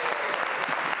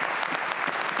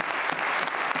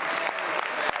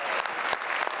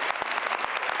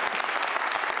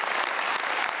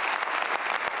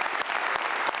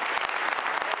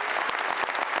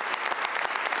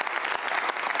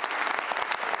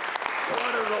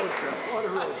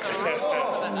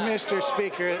 Mr.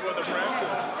 Speaker,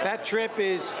 that trip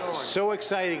is so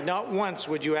exciting. Not once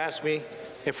would you ask me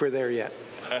if we're there yet.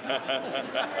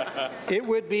 It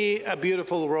would be a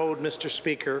beautiful road, Mr.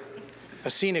 Speaker, a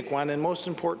scenic one, and most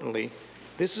importantly,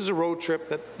 this is a road trip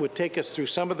that would take us through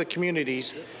some of the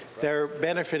communities that are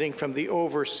benefiting from the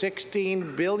over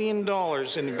 $16 billion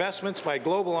in investments by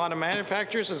global auto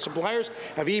manufacturers and suppliers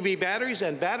of EV batteries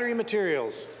and battery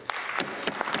materials.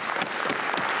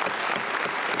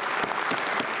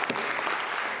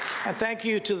 And thank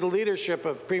you to the leadership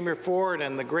of Premier Ford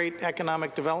and the great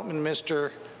economic development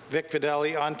minister, Vic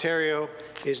Fedeli. Ontario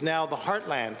is now the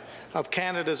heartland of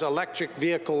Canada's electric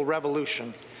vehicle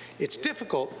revolution. It's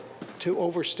difficult to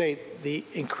overstate the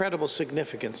incredible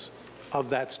significance of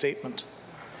that statement.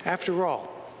 After all,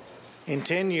 in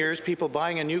 10 years, people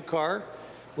buying a new car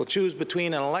will choose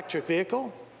between an electric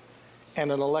vehicle and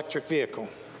an electric vehicle.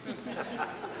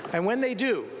 And when they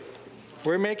do,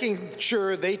 We're making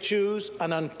sure they choose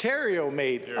an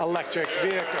Ontario-made electric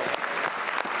vehicle.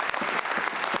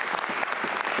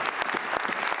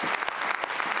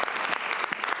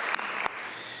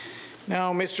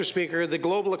 Now, Mr. Speaker, the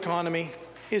global economy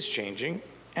is changing,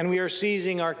 and we are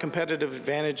seizing our competitive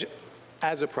advantage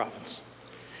as a province.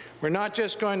 We're not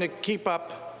just going to keep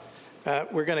up,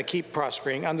 we're going to keep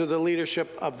prospering under the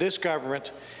leadership of this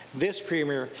government, this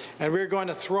Premier, and we're going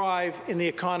to thrive in the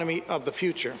economy of the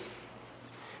future.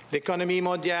 L'économie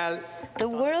mondiale.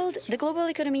 The global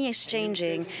economy is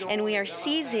changing, and we are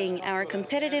seizing our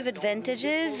competitive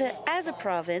advantages as a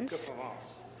province.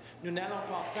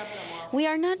 We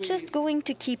are not just going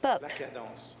to keep up.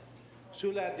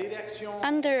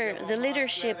 Under the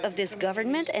leadership of this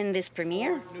government and this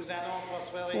Premier,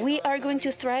 we are going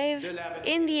to thrive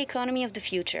in the economy of the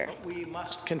future. We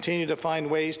must continue to find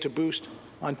ways to boost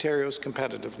Ontario's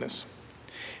competitiveness.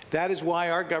 That is why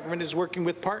our government is working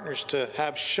with partners to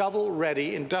have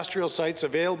shovel-ready industrial sites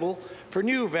available for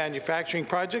new manufacturing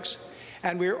projects,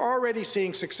 and we're already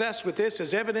seeing success with this,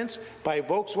 as evidenced by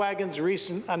Volkswagen's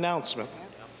recent announcement.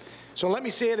 So let me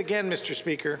say it again, Mr.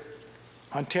 Speaker.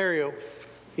 Ontario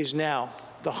is now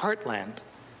the heartland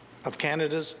of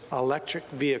Canada's electric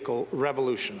vehicle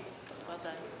revolution. Well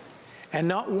done. And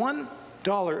not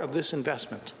 $1 of this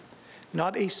investment,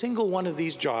 not a single one of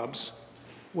these jobs,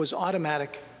 was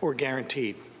automatic or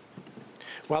guaranteed.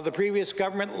 While the previous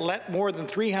government let more than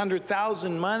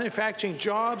 300,000 manufacturing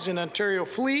jobs in Ontario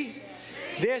flee,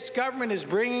 this government is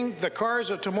bringing the cars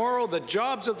of tomorrow, the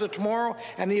jobs of the tomorrow,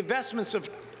 and the investments of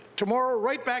tomorrow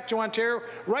right back to Ontario,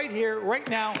 right here, right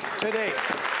now, today.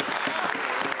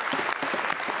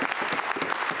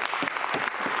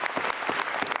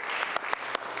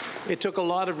 It took a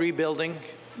lot of rebuilding,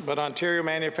 but Ontario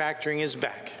manufacturing is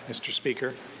back, Mr.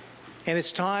 Speaker, and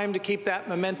it's time to keep that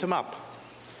momentum up.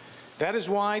 That is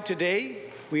why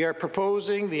today we are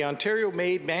proposing the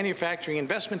Ontario-made Manufacturing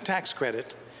Investment Tax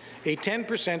Credit, a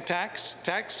 10%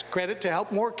 tax credit to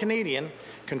help more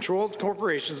Canadian-controlled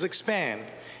corporations expand,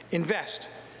 invest,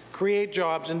 create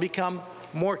jobs, and become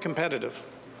more competitive.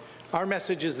 Our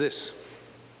message is this: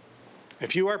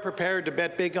 if you are prepared to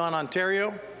bet big on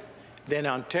Ontario, then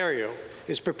Ontario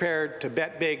is prepared to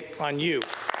bet big on you.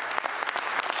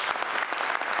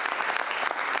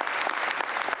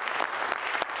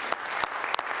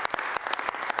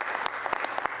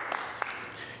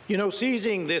 You know,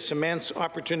 seizing this immense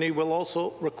opportunity will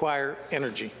also require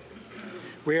energy.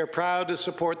 We are proud to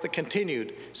support the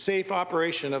continued safe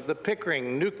operation of the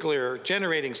Pickering Nuclear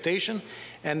Generating Station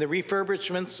and the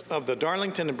refurbishments of the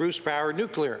Darlington and Bruce Power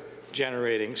nuclear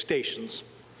generating stations.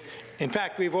 In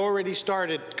fact, we've already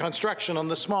started construction on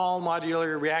the small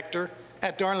modular reactor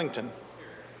at Darlington.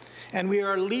 And we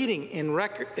are leading in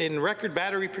record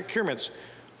battery procurements,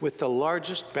 with the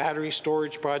largest battery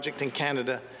storage project in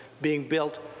Canada being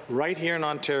built right here in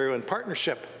Ontario in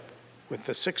partnership with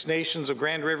the Six Nations of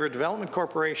Grand River Development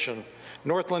Corporation,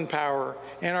 Northland Power,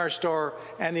 NR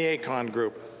and the Aecon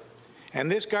Group.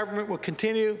 And this government will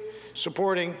continue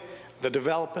supporting the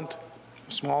development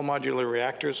of small modular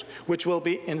reactors, which will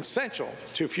be essential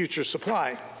to future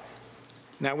supply.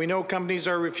 Now, we know companies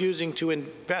are refusing to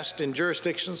invest in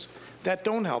jurisdictions that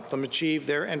don't help them achieve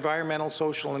their environmental,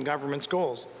 social, and governance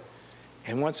goals.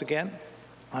 And once again,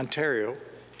 Ontario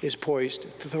is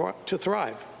poised to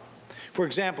thrive. For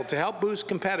example, to help boost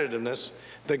competitiveness,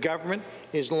 the government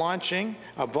is launching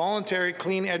a voluntary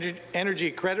clean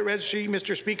energy credit registry.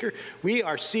 Mr. Speaker, we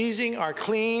are seizing our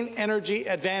clean energy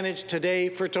advantage today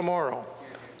for tomorrow.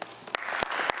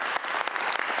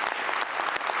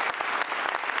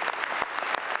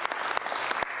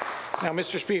 Now,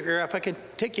 Mr. Speaker, if I could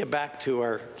take you back to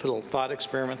our little thought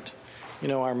experiment, you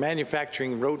know, our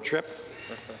manufacturing road trip.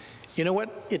 You know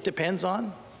what it depends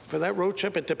on for that road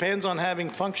trip? It depends on having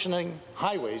functioning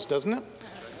highways, doesn't it?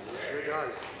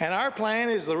 And our plan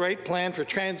is the right plan for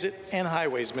transit and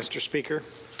highways, Mr. Speaker.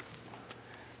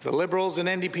 The Liberals and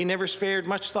NDP never spared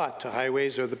much thought to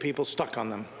highways or the people stuck on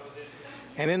them.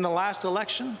 And in the last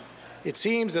election, it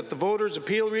seems that the voters'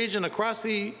 appeal region across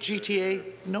the GTA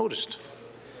noticed.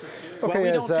 Okay,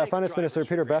 as Finance Minister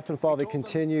Peter Bethlenfalvy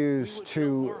continues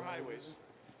to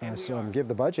give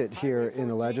the budget here in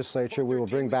the legislature, we will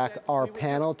bring back our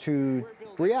panel to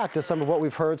react to some of what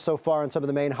we've heard so far and some of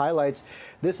the main highlights.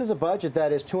 This is a budget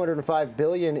that is $205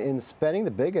 billion in spending, the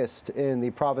biggest in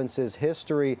the province's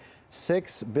history,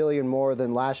 $6 billion more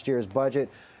than last year's budget.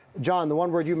 John, the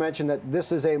one word you mentioned, that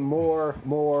this is a more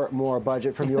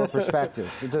budget from your perspective.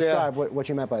 Describe what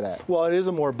you meant by that. Well, it is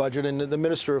a more budget, and the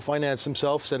Minister of Finance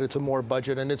himself said it's a more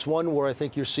budget, and it's one where I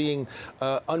think you're seeing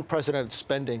unprecedented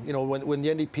spending. You know, when the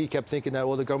NDP kept thinking that,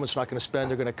 well, the government's not going to spend,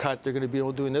 they're going to cut, they're going to be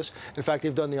doing this. In fact,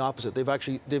 they've done the opposite. They've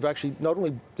actually not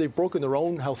only they've broken their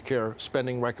own healthcare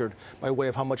spending record by way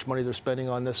of how much money they're spending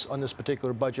on this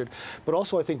particular budget, but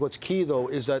also I think what's key though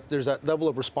is that there's that level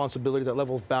of responsibility, that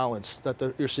level of balance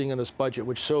that you're seeing in this budget,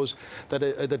 which shows that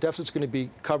the deficit's going to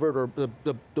be covered, or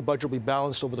the budget will be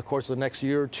balanced over the course of the next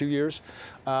year or 2 years.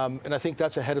 And I think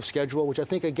that's ahead of schedule, which I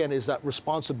think, again, is that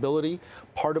responsibility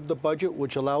part of the budget,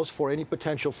 which allows for any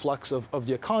potential flux of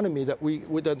the economy that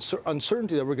with the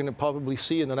uncertainty that we're going to probably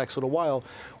see in the next little while,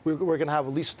 we're going to have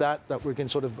at least that we can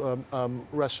sort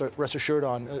of rest assured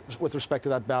on with respect to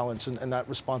that balance and that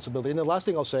responsibility. And the last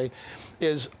thing I'll say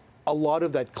is, a lot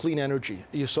of that clean energy.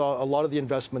 You saw a lot of the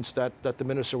investments that the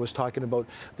minister was talking about,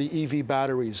 the EV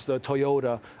batteries, the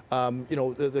Toyota, you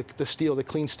know, the steel, the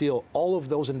clean steel. All of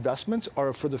those investments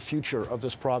are for the future of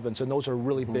this province, and those are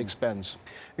really big spends.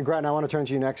 And Grattan, I want to turn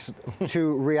to you next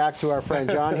to react to our friend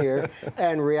John here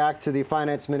and react to the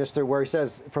finance minister, where he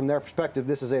says, from their perspective,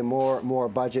 this is a more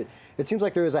budget. It seems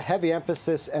like there is a heavy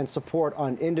emphasis and support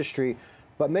on industry,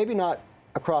 but maybe not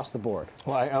across the board.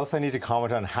 Well, I also need to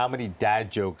comment on how many dad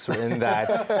jokes were in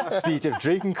that speech. If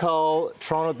Drake can call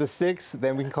Toronto the six,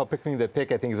 then we can call Pickering the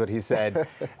pick, I think is what he said.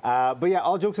 But yeah,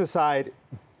 all jokes aside,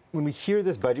 when we hear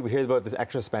this budget, we hear about this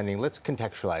extra spending, let's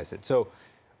contextualize it. So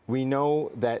we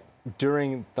know that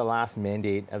during the last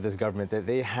mandate of this government that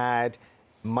they had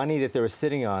money that they were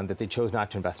sitting on that they chose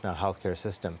not to invest in our healthcare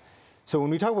system. So when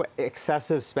we talk about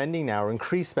excessive spending now, or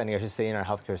increased spending, I should say, in our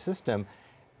healthcare system,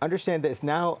 understand that it's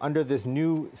now under this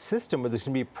new system where there's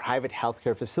going to be private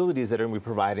healthcare facilities that are going to be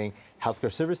providing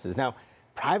healthcare services. Now,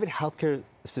 private healthcare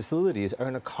facilities are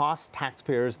going to cost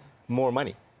taxpayers more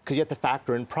money because you have to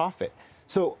factor in profit.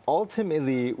 So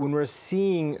ultimately, when we're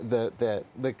seeing the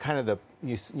kind of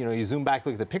you zoom back,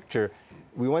 look at the picture,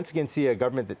 we once again see a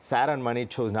government that sat on money,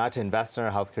 chose not to invest in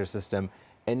our healthcare system,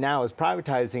 and now is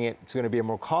privatizing it. It's going to be a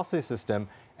more costly system,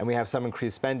 and we have some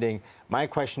increased spending. My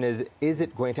question is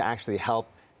it going to actually help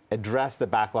address the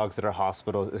backlogs at our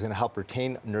hospitals? Is going to help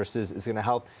retain nurses? Is going to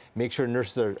help make sure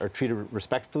nurses are treated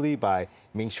respectfully by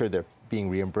making sure they're being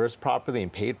reimbursed properly and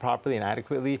paid properly and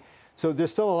adequately? So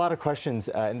there's still a lot of questions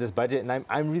in this budget, and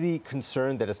I'm really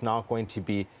concerned that it's not going to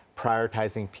be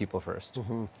prioritizing people first.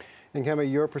 Mm-hmm. And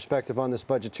Kemi, your perspective on this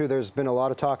budget too. There's been a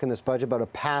lot of talk in this budget about a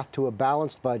path to a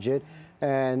balanced budget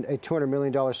and a $200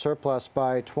 million surplus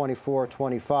by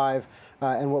 24-25.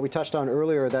 And what we touched on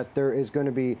earlier, that there is going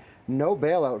to be no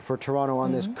bailout for Toronto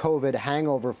on this COVID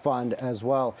hangover fund as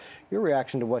well. Your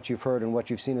reaction to what you've heard and what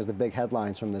you've seen as the big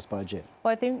headlines from this budget?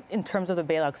 Well, I think in terms of the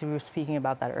bailout, because we were speaking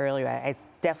about that earlier, I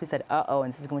definitely said, uh-oh,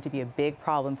 and this is going to be a big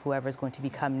problem for whoever is going to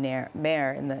become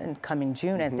mayor in the coming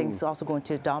June. And I think it's also going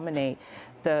to dominate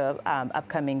the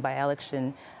upcoming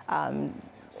by-election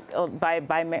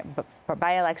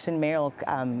by-election mayoral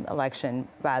election,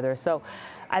 rather. So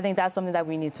I think that's something that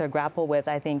we need to grapple with.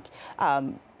 I think,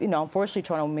 unfortunately,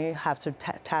 Toronto may have to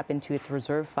tap into its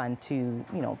reserve fund to,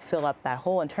 fill up that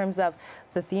hole. In terms of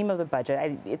the theme of the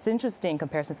budget, it's interesting in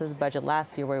comparison to the budget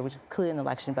last year, where it was clearly an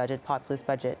election budget, populist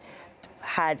budget,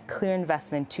 had clear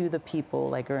investment to the people,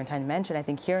 like Gurantine mentioned. I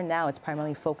think here now it's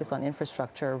primarily focused on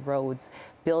infrastructure, roads,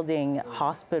 building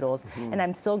hospitals, and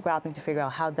I'm still grappling to figure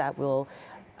out how that will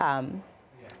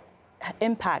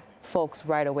impact folks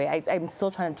right away. I'm still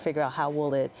trying to figure out how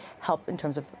will it help in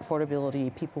terms of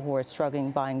affordability, people who are struggling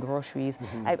buying groceries.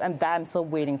 I'm still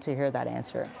waiting to hear that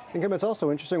answer. And Kim, it's also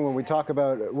interesting when we talk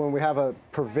about, when we have a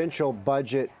provincial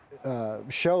budget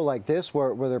show like this,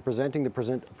 where they're presenting the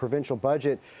provincial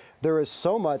budget, there is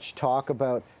so much talk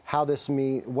about how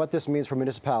what this means for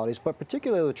municipalities, but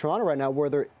particularly Toronto right now, where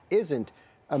there isn't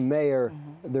a mayor.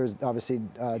 There's obviously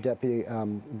Deputy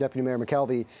Mayor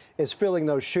McKelvey is filling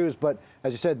those shoes. But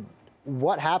as you said,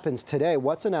 what happens today,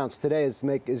 what's announced today is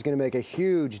going to make a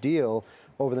huge deal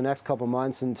over the next couple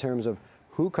months in terms of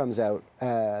who comes out,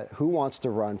 who wants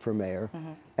to run for mayor,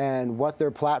 and what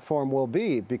their platform will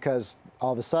be, because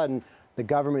all of a sudden the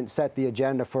government set the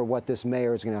agenda for what this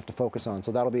mayor is going to have to focus on.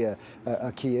 So that'll be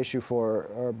a key issue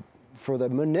for the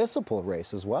municipal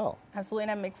race as well. Absolutely,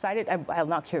 and I'm excited. I'm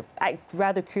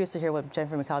rather curious to hear what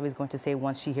Jennifer McKelvey is going to say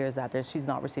once she hears that she's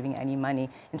not receiving any money.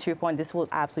 And to your point, this will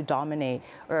absolutely dominate,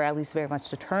 or at least very much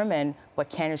determine, what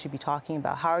candidates should be talking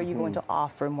about. How are you going to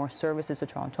offer more services to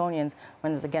Torontonians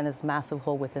when there's, again, this massive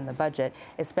hole within the budget,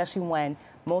 especially when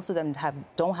most of them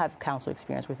don't have council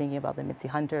experience. We're thinking about the Mitzi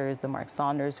Hunters, the Mark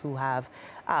Saunders, who have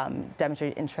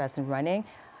demonstrated interest in running.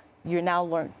 You're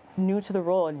now new to the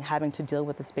role and having to deal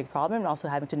with this big problem, and also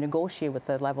having to negotiate with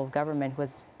the level of government who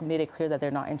has made it clear that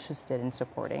they're not interested in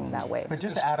supporting that way. But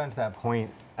just to add on to that point,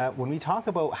 when we talk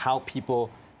about how people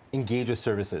engage with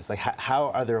services, like how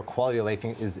are their quality of life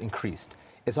is increased,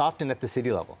 it's often at the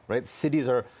city level, right? Cities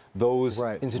are those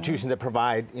institutions that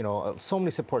provide, so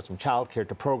many supports, from childcare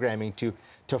to programming to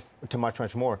much,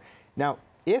 much more. Now,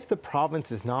 if the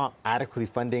province is not adequately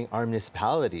funding our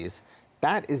municipalities,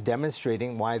 that is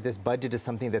demonstrating why this budget is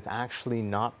something that's actually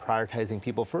not prioritizing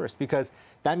people first. Because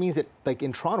that means that, like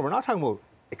in Toronto, we're not talking about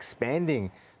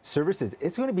expanding services.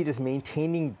 It's going to be just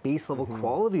maintaining base level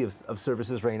quality of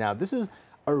services right now. This is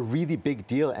a really big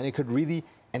deal, and it could really,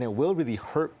 and it will really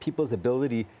hurt people's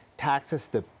ability to access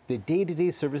the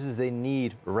day-to-day services they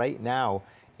need right now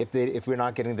if we're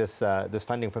not getting this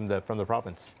funding from the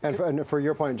province. And for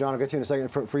your point, John, I'll get to you in a second.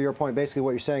 For your point, basically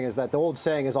what you're saying is that the old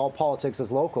saying is all politics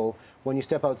is local. When you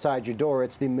step outside your door,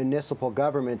 it's the municipal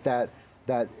government that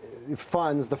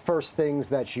funds the first things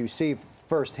that you see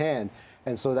firsthand.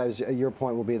 And so that is, your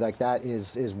point will be like that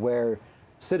is where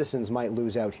citizens might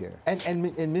lose out here. And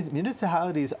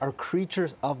municipalities are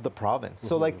creatures of the province.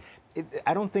 So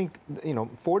I don't think,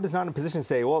 Ford is not in a position to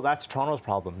say, well, that's Toronto's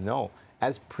problem. No.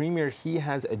 As Premier, he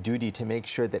has a duty to make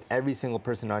sure that every single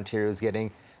person in Ontario is getting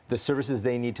the services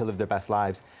they need to live their best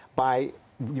lives. By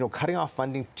cutting off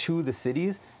funding to the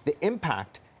cities, the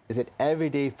impact is that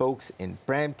everyday folks in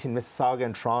Brampton, Mississauga,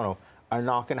 and Toronto are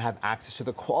not going to have access to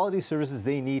the quality services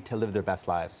they need to live their best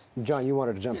lives. John, you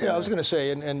wanted to jump in. Yeah, I was going to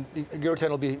say, and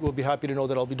Garotan will be happy to know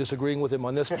that I'll be disagreeing with him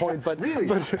on this point, but, really?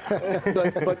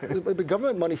 but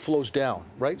government money flows down,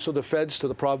 right? So the feds to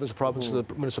the province to the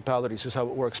municipalities is how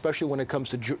it works, especially when it comes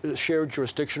to shared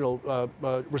jurisdictional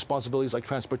responsibilities like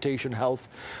transportation, health,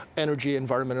 energy,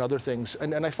 environment, and other things.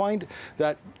 And I find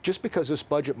that just because this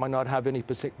budget might not have any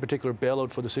particular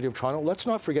bailout for the City of Toronto, let's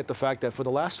not forget the fact that for the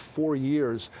last 4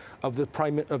 years of the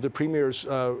Premier's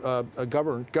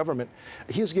government,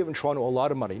 he has given Toronto a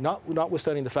lot of money,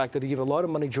 notwithstanding the fact that he gave a lot of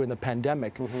money during the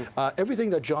pandemic.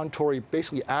 Everything that John Tory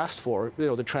basically asked for,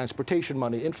 the transportation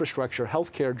money, infrastructure,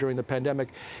 healthcare during the pandemic,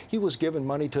 he was given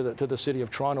money to the City of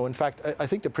Toronto. In fact, I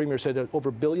think the Premier said that over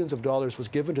billions of dollars was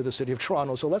given to the City of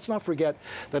Toronto. So let's not forget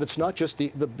that it's not just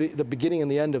the beginning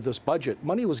and the end of this budget.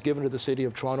 Money was given to the City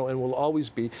of Toronto and will always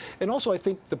be. And also, I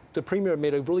think the Premier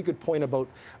made a really good point about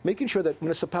making sure that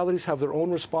municipalities have their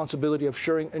own responsibility of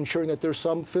ensuring that there's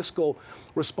some fiscal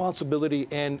responsibility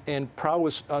and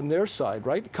prowess on their side,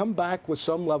 right? Come back with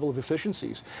some level of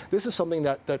efficiencies. This is something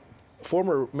that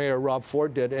former Mayor Rob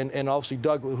Ford did, and obviously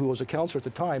Doug, who was a councillor at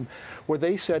the time, where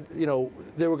they said,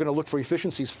 they were going to look for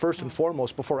efficiencies first and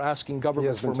foremost before asking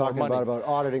governments for more money. About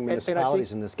auditing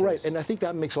municipalities in this case. Right, and I think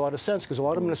that makes a lot of sense because a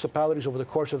lot of municipalities over the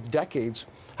course of decades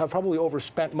have probably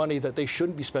overspent money that they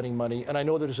shouldn't be spending money, and I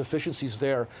know there's efficiencies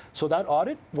there. So that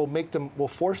audit will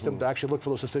force them to actually look for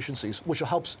those efficiencies, which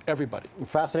helps everybody.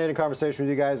 Fascinating conversation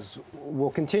with you guys.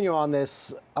 We'll continue on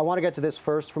this. I want to get to this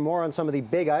first. For more on some of the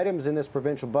big items in this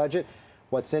provincial budget,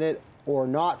 what's in it or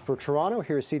not for Toronto,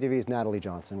 here's CTV's Natalie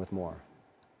Johnson with more.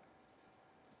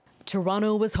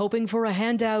 Toronto was hoping for a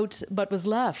handout, but was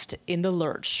left in the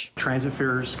lurch. Transit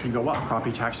fares could go up.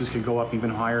 Property taxes could go up even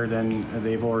higher than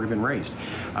they've already been raised.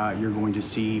 You're going to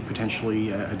see potentially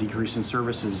a decrease in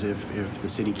services if the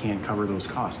city can't cover those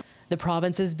costs. The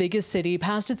province's biggest city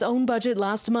passed its own budget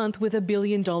last month with $1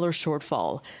 billion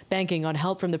shortfall, banking on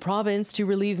help from the province to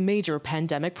relieve major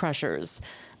pandemic pressures.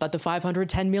 But the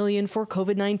 $510 million for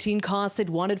COVID-19 costs it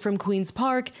wanted from Queen's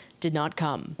Park did not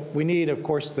come. We need, of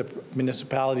course, the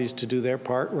municipalities to do their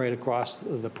part right across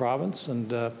the province,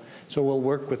 and so we'll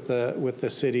work with the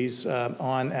cities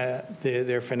on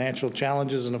their financial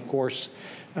challenges, and of course,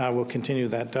 we'll continue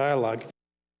that dialogue.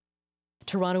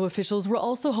 Toronto officials were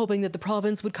also hoping that the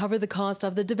province would cover the cost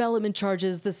of the development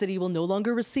charges the city will no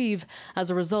longer receive as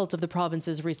a result of the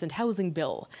province's recent housing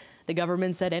bill. The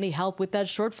government said any help with that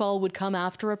shortfall would come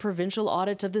after a provincial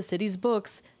audit of the city's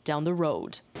books down the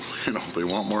road. They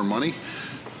want more money.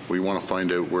 We want to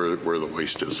find out where the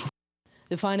waste is.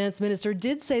 The finance minister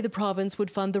did say the province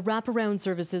would fund the wraparound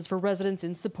services for residents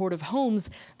in supportive homes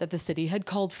that the city had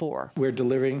called for. We're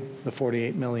delivering the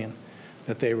 $48 million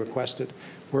that they requested.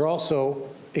 We're also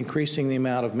increasing the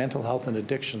amount of mental health and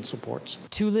addiction supports.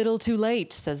 Too little, too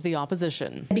late, says the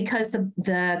opposition. Because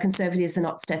the Conservatives are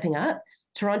not stepping up,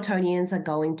 Torontonians are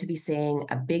going to be seeing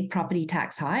a big property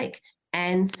tax hike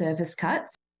and service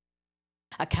cuts.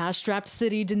 A cash-strapped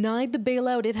city denied the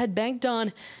bailout it had banked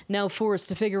on, now forced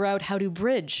to figure out how to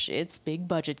bridge its big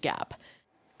budget gap.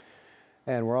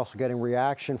 And we're also getting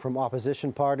reaction from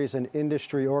opposition parties and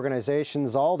industry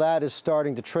organizations. All that is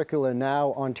starting to trickle in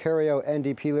now. Ontario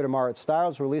NDP leader Marit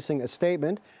Stiles releasing a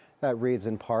statement that reads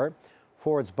in part,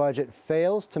 Ford's budget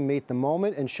fails to meet the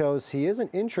moment and shows he isn't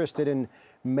interested in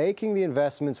making the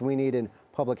investments we need in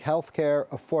public health care,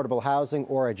 affordable housing,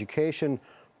 or education,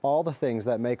 all the things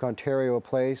that make Ontario a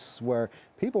place where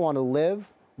people want to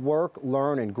live, work,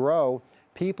 learn, and grow.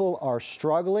 People are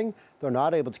struggling. They're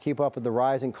not able to keep up with the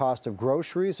rising cost of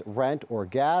groceries, rent, or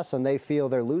gas, and they feel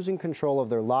they're losing control of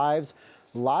their lives,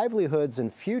 livelihoods,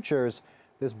 and futures.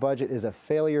 This budget is a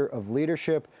failure of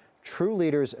leadership. True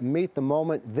leaders meet the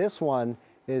moment. This one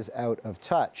is out of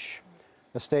touch.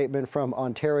 A statement from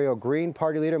Ontario Green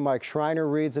Party leader Mike Schreiner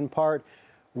reads in part,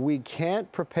 "We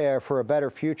can't prepare for a better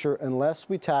future unless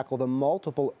we tackle the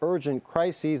multiple urgent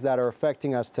crises that are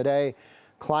affecting us today: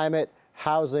 climate,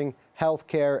 housing,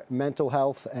 healthcare, mental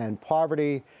health, and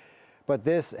poverty." But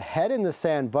this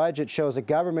head-in-the-sand budget shows a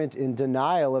government in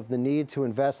denial of the need to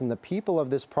invest in the people of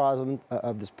this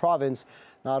province.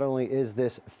 Not only is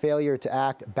this failure to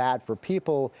act bad for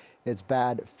people, it's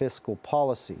bad fiscal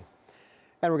policy.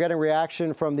 And we're getting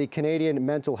reaction from the Canadian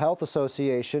Mental Health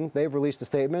Association. They've released a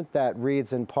statement that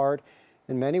reads in part,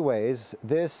 "In many ways,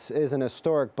 this is an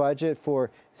historic budget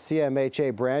for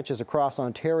CMHA branches across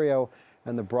Ontario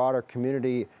and the broader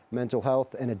community mental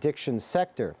health and addiction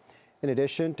sector. In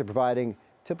addition to providing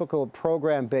typical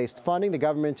program-based funding, the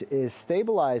government is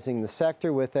stabilizing the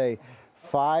sector with a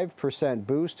 5%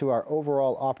 boost to our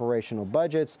overall operational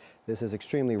budgets. This is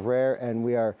extremely rare, and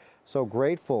we are so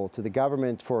grateful to the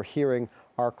government for hearing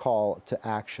our call to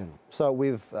action." So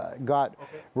we've got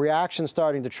reactions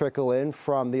starting to trickle in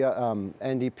from the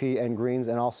NDP and Greens,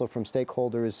 and also from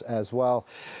stakeholders as well.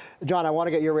 John, I want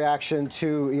to get your reaction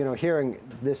to hearing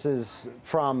this is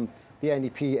from the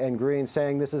NDP and Greens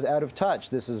saying this is out of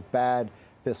touch, this is bad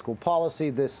fiscal policy,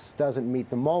 this doesn't meet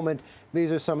the moment.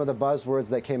 These are some of the buzzwords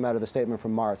that came out of the statement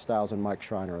from Marit Stiles and Mike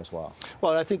Schreiner as well.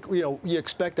 Well, I think, you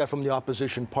expect that from the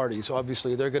opposition parties.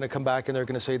 Obviously, they're going to come back and they're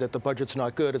going to say that the budget's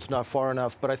not good, it's not far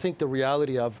enough. But I think the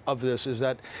reality of this is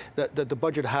that the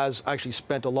budget has actually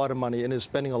spent a lot of money and is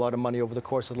spending a lot of money over the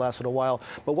course of the last little while.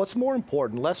 But what's more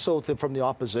important, less so from the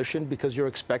opposition, because you're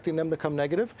expecting them to come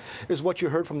negative, is what you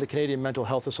heard from the Canadian Mental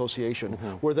Health Association,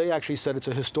 where they actually said it's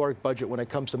a historic budget when it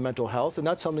comes to mental health. And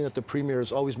that's something that the Premier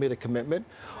has always made a commitment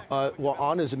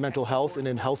on, is mental health and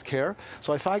in health care.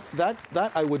 So I find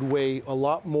that I would weigh a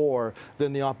lot more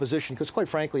than the opposition, because quite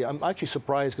frankly, I'm actually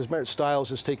surprised because Marit Stiles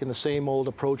has taken the same old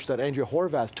approach that Andrea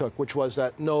Horwath took, which was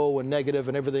that no and negative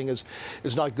and everything is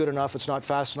not good enough, it's not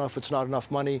fast enough, it's not enough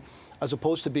money, as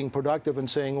opposed to being productive and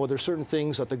saying, well, there's certain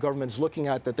things that the government is looking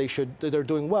at that they're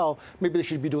doing well, maybe they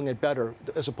should be doing it better,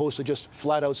 as opposed to just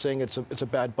flat out saying it's a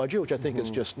bad budget, which I think is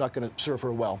just not going to serve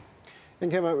her well. And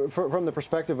Kim, from the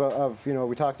perspective of,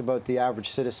 we talked about the average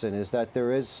citizen, is that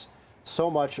there is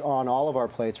so much on all of our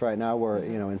plates right now where,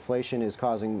 inflation is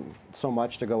causing so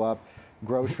much to go up.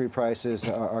 Grocery prices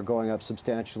are going up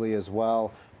substantially as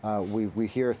well. We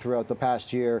hear throughout the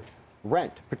past year,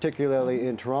 rent, particularly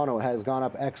in Toronto, has gone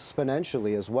up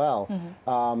exponentially as well.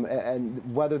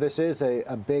 And whether this is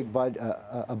a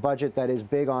budget that is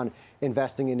big on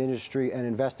investing in industry and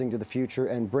investing to the future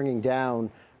and bringing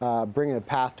a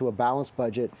path to a balanced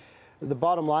budget, the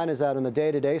bottom line is that in the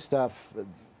day-to-day stuff,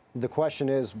 the question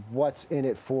is, what's in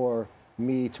it for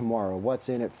me tomorrow? What's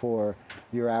in it for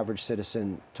your average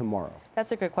citizen tomorrow?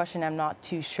 That's a good question. I'm not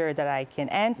too sure that I can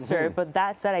answer. But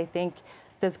that said, I think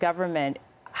this government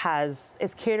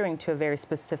is catering to a very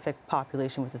specific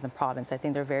population within the province. I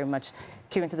think they're very much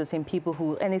catering to the same people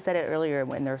who, and they said it earlier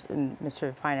in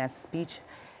Mr. Finance's speech,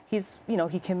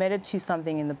 he committed to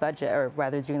something in the budget, or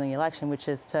rather during the election, which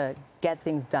is to get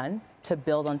things done, to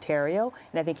build Ontario.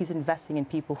 And I think he's investing in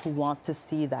people who want to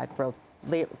see that growth.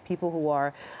 People who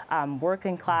are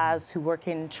working class, who work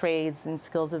in trades and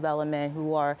skills development,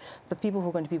 who are the people who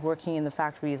are going to be working in the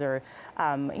factories or,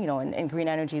 in green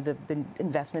energy, the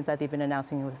investments that they've been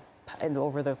announcing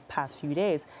over the past few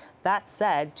days. That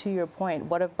said, to your point,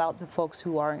 what about the folks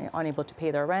who are unable to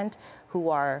pay their rent, who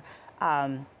are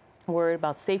worried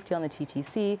about safety on the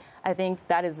TTC? I think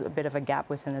that is a bit of a gap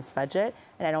within this budget,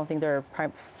 and I don't think they're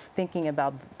thinking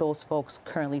about those folks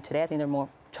currently today. I think they're more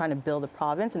trying to build a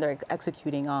province, and they're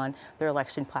executing on their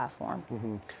election platform.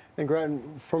 And Gretchen,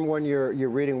 from when you're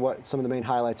reading what some of the main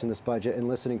highlights in this budget and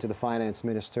listening to the finance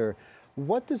minister,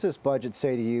 what does this budget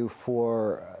say to you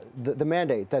for the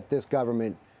mandate that this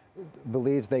government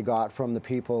believes they got from the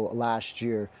people last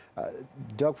year?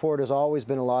 Doug Ford has always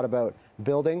been a lot about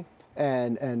building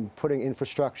and putting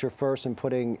infrastructure first and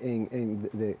putting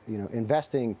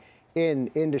investing in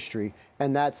industry,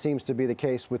 and that seems to be the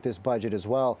case with this budget as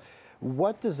well.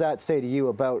 What does that say to you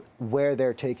about where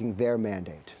they're taking their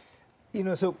mandate?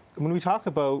 So when we talk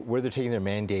about where they're taking their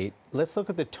mandate, let's look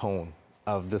at the tone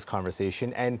of this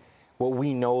conversation and what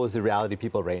we know is the reality of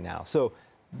people right now. So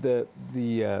Minister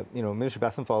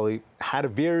Bethlenfalvy had a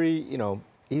very,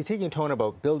 he's taking a tone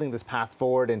about building this path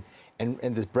forward and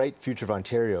this bright future of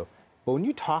Ontario. But when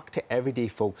you talk to everyday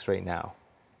folks right now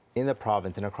in the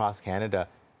province and across Canada,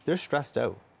 they're stressed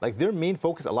out. Like their main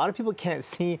focus, a lot of people can't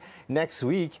see next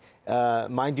week,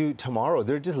 mind you, tomorrow.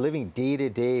 They're just living day to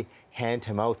day, hand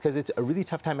to mouth, because it's a really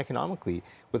tough time economically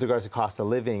with regards to cost of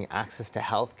living, access to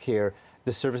health care,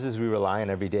 the services we rely on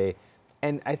every day.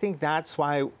 And I think that's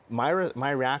why my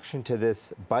reaction to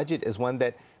this budget is one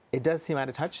that it does seem out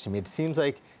of touch to me. It seems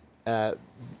like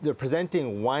they're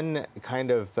presenting one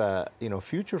kind of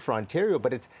future for Ontario,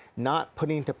 but it's not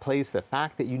putting into place the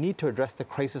fact that you need to address the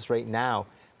crisis right now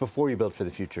before you build for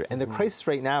the future. And the crisis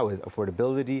right now is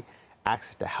affordability,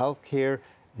 access to health care,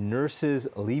 nurses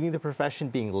leaving the profession,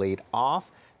 being laid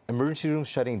off, emergency rooms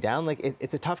shutting down. Like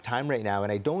it's a tough time right now,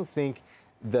 and I don't think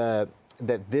that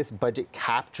this budget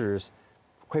captures,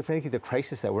 quite frankly, the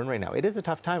crisis that we're in right now. It is a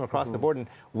tough time across the board, and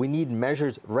we need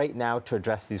measures right now to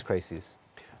address these crises.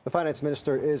 The Finance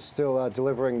Minister is still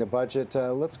delivering the budget.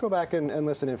 Let's go back and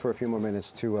listen in for a few more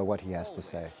minutes to what he has to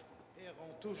say.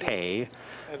 Pay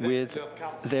with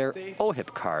their OHIP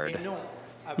card,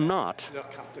 not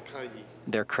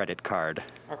their credit card.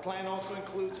 Our plan also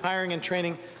includes hiring and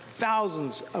training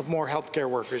thousands of more healthcare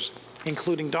workers,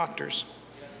 including doctors.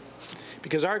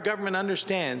 Because our government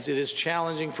understands it is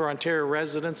challenging for Ontario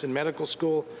residents in medical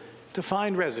school to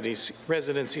find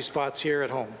residency spots here at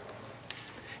home.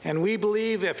 And we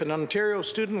believe if an Ontario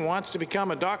student wants to become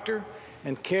a doctor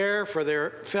and care for their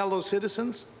fellow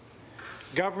citizens,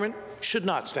 government should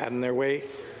not stand in their way.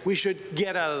 We should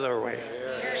get out of their way.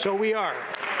 So we are.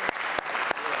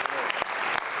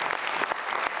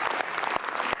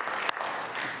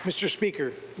 Mr.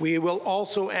 Speaker, we will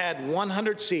also add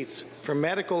 100 seats for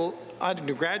medical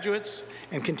undergraduates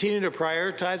and continue to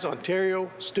prioritize Ontario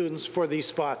students for these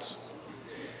spots.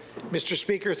 Mr.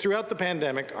 Speaker, throughout the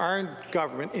pandemic, our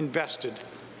government invested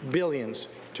billions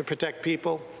to protect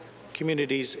people,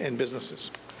 communities, and businesses.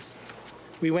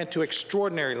 We went to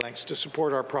extraordinary lengths to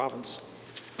support our province.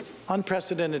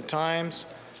 Unprecedented times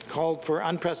called for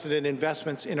unprecedented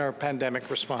investments in our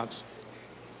pandemic response.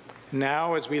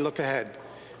 Now, as we look ahead,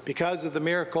 because of the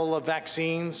miracle of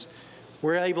vaccines,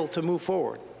 we're able to move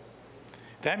forward.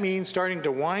 That means starting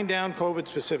to wind down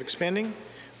COVID-specific spending,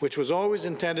 which was always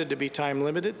intended to be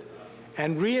time-limited,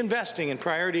 and reinvesting in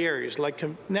priority areas like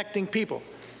connecting people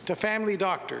to family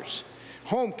doctors,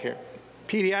 home care,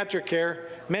 pediatric care,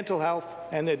 mental health,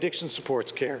 and addiction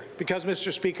supports care. Because,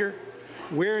 Mr. Speaker,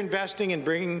 we're investing in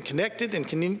bringing connected and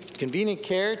convenient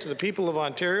care to the people of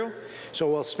Ontario. So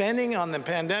while spending on the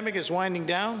pandemic is winding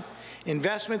down,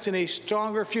 investments in a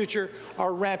stronger future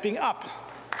are ramping up.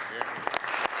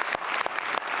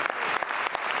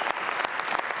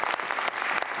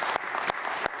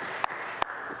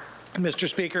 Mr.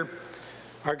 Speaker,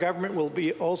 our government will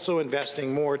be also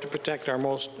investing more to protect our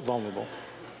most vulnerable.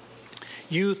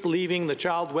 Youth leaving the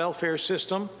child welfare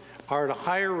system are at a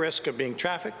higher risk of being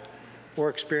trafficked or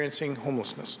experiencing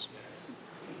homelessness.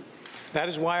 That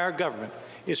is why our government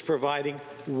is providing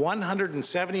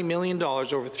 $170 million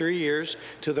over 3 years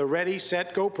to the Ready,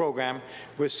 Set, Go program,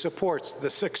 which supports the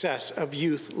success of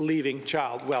youth leaving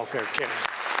child welfare care.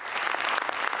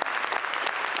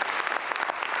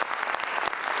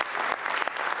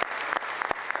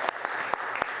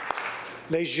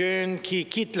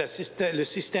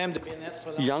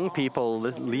 Young people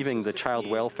leaving the child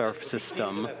welfare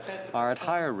system are at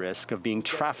higher risk of being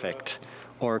trafficked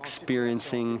or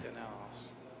experiencing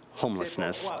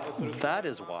homelessness. That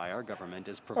is why our government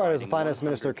is providing. All right, as the Finance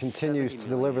Minister continues to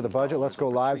deliver the budget, let's go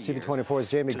live.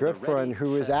 CP24's Jamie Griffin,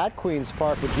 who is at Queen's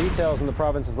Park with details on the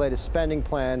province's latest spending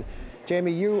plan.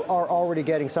 Jamie, you are already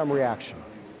getting some reaction.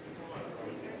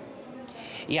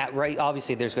 Yeah, right.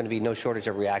 Obviously, there's going to be no shortage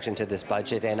of reaction to this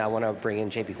budget, and I want to bring in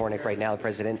JP Hornick right now, the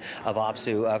president of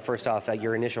OPSU. First off,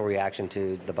 your initial reaction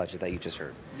to the budget that you just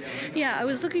heard. Yeah, I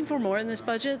was looking for more in this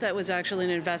budget that was actually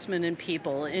an investment in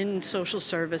people, in social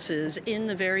services, in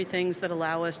the very things that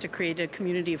allow us to create a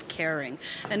community of caring.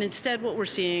 And instead, what we're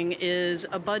seeing is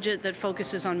a budget that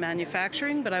focuses on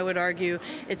manufacturing, but I would argue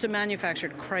it's a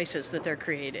manufactured crisis that they're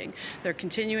creating. They're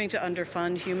continuing to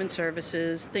underfund human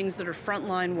services, things that are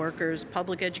frontline workers,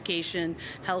 public education,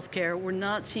 healthcare. We're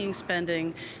not seeing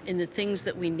spending in the things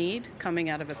that we need coming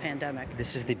out of a pandemic.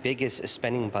 This is the biggest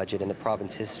spending budget in the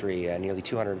province history, nearly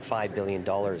 $205 billion.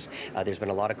 There's been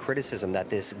a lot of criticism that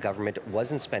this government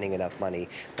wasn't spending enough money,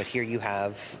 but here you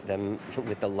have them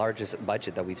with the largest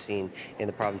budget that we've seen in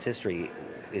the province history.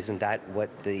 Isn't that what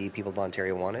the people of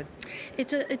Ontario wanted?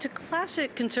 It's a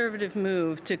classic Conservative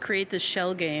move to create this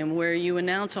shell game where you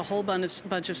announce a whole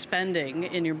bunch of spending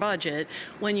in your budget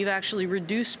when you've actually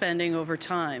reduced spending over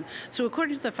time. So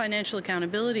according to the Financial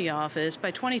Accountability Office,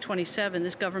 by 2027,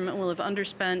 this government will have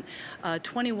underspent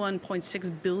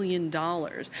 $21.6 billion.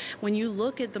 When you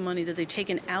look at the money that they've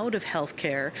taken out of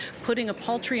healthcare, putting a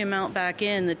paltry amount back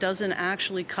in that doesn't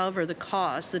actually cover the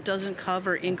cost, that doesn't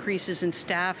cover increases in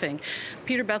staffing.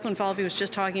 Peter Bethlenfalvy was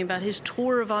just talking about his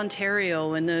tour of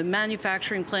Ontario and the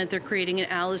manufacturing plant they're creating in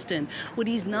Alliston. What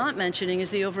he's not mentioning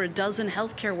is the over a dozen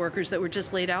healthcare workers that were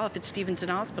just laid off at Stevenson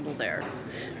Hospital there.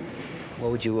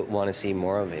 What would you want to see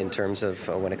more of in terms of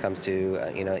when it comes to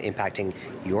impacting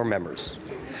your members?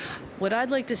 What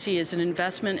I'd like to see is an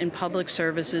investment in public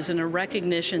services and a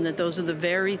recognition that those are the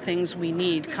very things we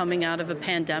need coming out of a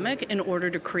pandemic in order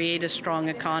to create a strong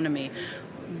economy.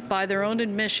 By their own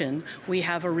admission, we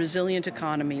have a resilient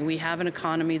economy. We have an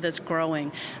economy that's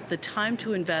growing. The time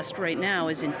to invest right now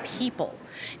is in people,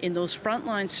 in those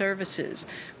frontline services.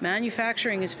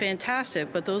 Manufacturing is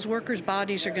fantastic, but those workers'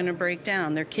 bodies are going to break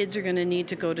down. Their kids are going to need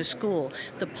to go to school.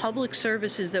 The public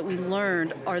services that we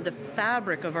learned are the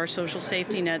fabric of our social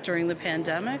safety net during the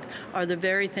pandemic are the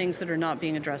very things that are not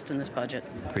being addressed in this budget.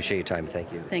 Appreciate your time.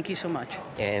 Thank you. Thank you so much.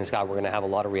 And Scott, we're going to have a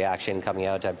lot of reaction coming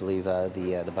out. I believe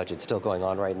the budget's still going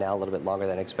on right now, a little bit longer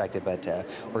than expected, but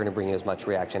we're going to bring you as much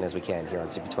reaction as we can here on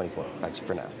CP24. Back to you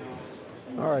for now.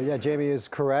 All right, yeah, Jamie is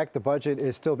correct. The budget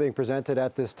is still being presented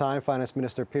at this time. Finance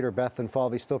Minister Peter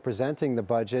Bethlenfalvy still presenting the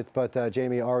budget, but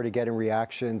Jamie already getting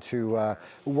reaction to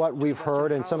what we've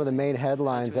heard and some of the main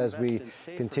headlines as we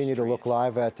continue to look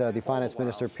live at the Finance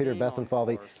Minister Peter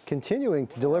Bethlenfalvy continuing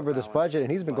to deliver this budget, and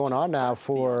he's been going on now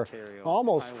for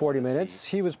almost 40 minutes.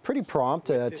 He was pretty prompt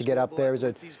to get up there. He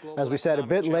was, as we said, a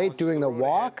bit late doing the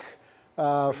walk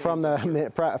from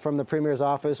the Premier's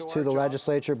office to the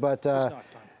legislature, but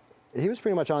he was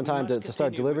pretty much on time to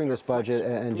start delivering this budget.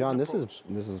 And John, this is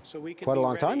quite a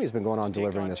long time he's been going on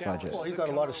delivering this budget. Well, he's got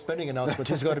a lot of spending announcements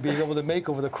he's got to be able to make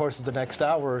over the course of the next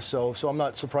hour or so. So I'm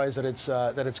not surprised that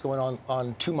it's going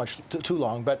on too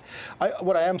long. But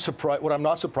what I'm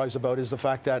not surprised about is the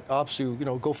fact that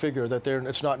OPSEU, go figure that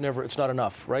it's not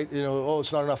enough, right?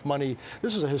 It's not enough money.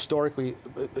 This is a historically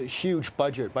huge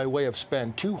budget by way of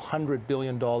spend, $200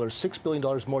 billion, $6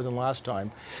 billion more than last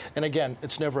time. And again,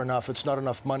 it's never enough. It's not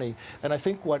enough money. And I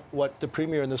think what the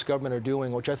Premier and this government are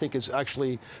doing, which I think is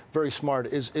actually very smart,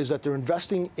 is that they're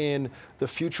investing in the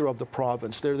future of the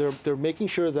province. They're making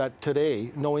sure that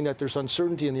today, knowing that there's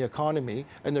uncertainty in the economy,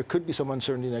 and there could be some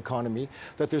uncertainty in the economy,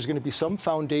 that there's going to be some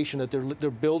foundation that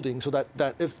they're building so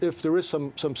that if there is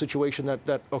some situation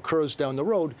that occurs down the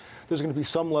road, there's going to be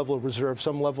some level of reserve,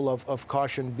 some level of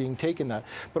caution being taken that.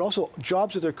 But also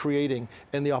jobs that they're creating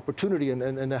and the opportunity and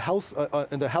the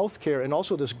health care and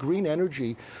also this green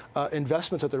energy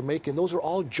investments that they're making, those are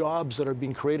all jobs that are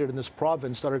being created in this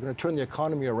province that are going to turn the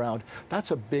economy around.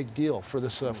 That's a big deal for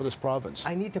this province.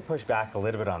 I need to push back a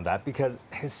little bit on that because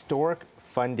historic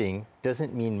funding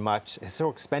doesn't mean much.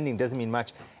 Historic spending doesn't mean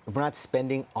much if we're not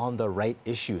spending on the right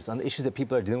issues, on the issues that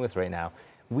people are dealing with right now.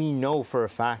 We know for a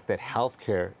fact that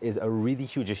healthcare is a really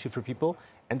huge issue for people,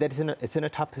 and that it's in a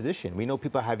tough position. We know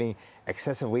people are having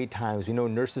excessive wait times. We know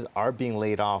nurses are being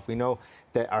laid off. We know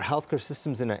that our healthcare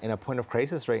system's in a point of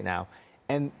crisis right now.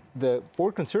 And the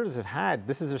Ford Conservatives have had,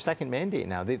 this is their second mandate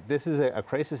now. This is a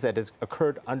crisis that has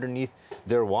occurred underneath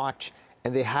their watch,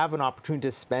 and they have an opportunity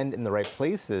to spend in the right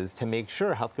places to make sure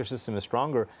our healthcare system is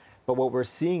stronger. But what we're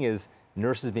seeing is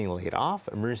nurses being laid off,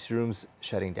 emergency rooms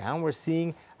shutting down. We're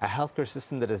seeing a healthcare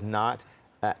system that is not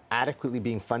adequately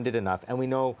being funded enough. And we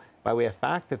know by way of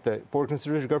fact that the Ford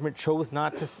Conservative government chose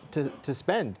not to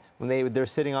spend when they're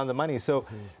sitting on the money. So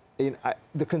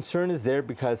the concern is there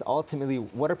because ultimately,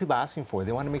 what are people asking for?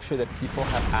 They want to make sure that people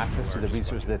have access to the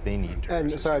resources that they need.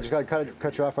 And sorry, I just got to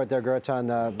cut you off right there, Garaton.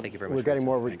 Thank you very much. We're getting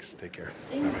more. Thanks. Take care.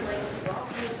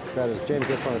 That is James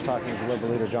Gifford was talking to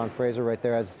Liberal leader John Fraser right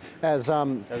there as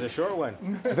a short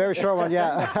one. A very short one,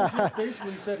 yeah. He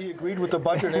basically said he agreed with the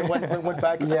budget and went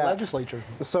back in the legislature.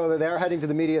 So they're heading to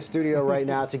the media studio right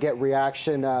now to get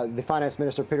reaction. The Finance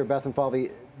Minister Peter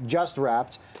Bethlenfalvy just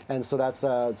wrapped, and so that's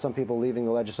some people leaving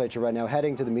the legislature right now,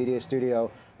 heading to the media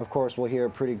studio. Of course, we'll hear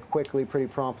pretty quickly, pretty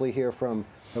promptly here from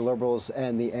the Liberals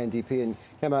and the NDP. And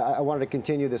Kim, I wanted to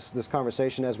continue this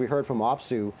conversation as we heard from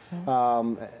OPSEU.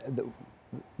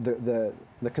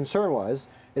 The concern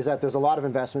is that there's a lot of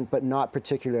investment, but not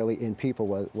particularly in people,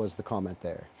 was the comment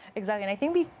there. Exactly, and I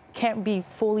think we can't be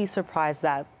fully surprised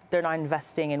that they're not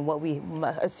investing in what we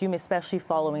assume, especially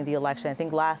following the election. I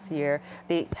think last year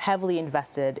they heavily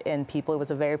invested in people. It was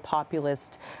a very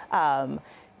populist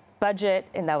budget,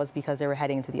 and that was because they were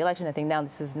heading into the election. I think now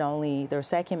this is not only their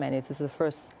second mandate, this is the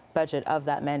first budget of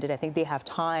that mandate. I think they have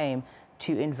time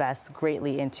to invest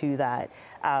greatly into that,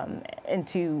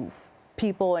 into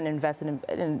people, and invest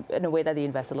in a way that they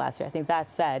invested last year. I think that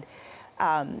said,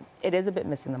 it is a bit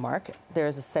missing the mark.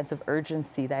 There's a sense of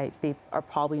urgency that they are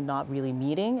probably not really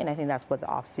meeting, and I think that's what the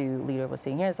OPSEU leader was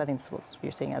saying here. So I think that's what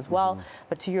you're saying as well.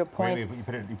 But to your point, you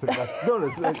put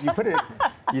it.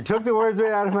 You took the words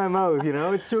right out of my mouth. You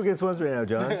know, it's 2 against 1 right now,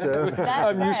 John. So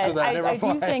I'm used to that. I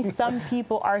do think some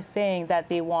people are saying that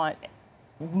they want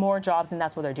more jobs, and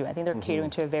that's what they're doing. I think they're catering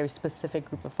to a very specific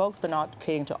group of folks. They're not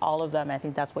catering to all of them. I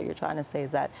think that's what you're trying to say,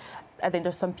 is that I think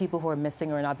there's some people who are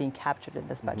missing or not being captured in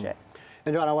this budget.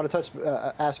 And John, I want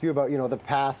to ask you about, the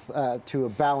path to a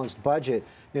balanced budget.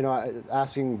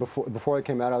 Asking before it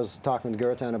came out, I was talking to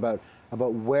Gurtan about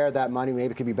where that money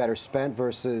maybe could be better spent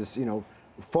versus,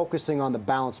 focusing on the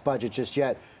balanced budget just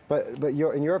yet. But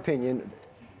in your opinion,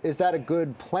 is that a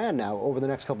good plan now over the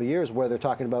next couple of years, where they're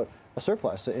talking about a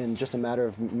surplus in just a matter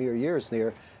of mere years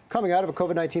here, coming out of a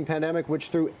COVID-19 pandemic, which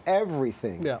threw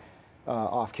everything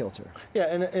off kilter?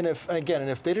 Yeah, and if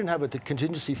they didn't have a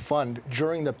contingency fund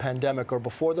during the pandemic or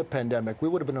before the pandemic, we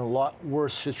would have been in a lot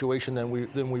worse situation than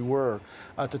we were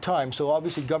at the time. So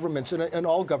obviously governments, and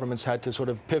all governments, had to sort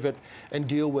of pivot and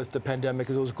deal with the pandemic,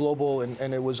 because it was global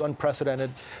and it was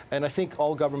unprecedented. And I think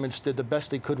all governments did the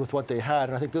best they could with what they had.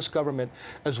 And I think this government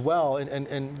as well,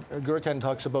 and Gurtan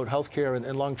talks about healthcare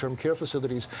and long-term care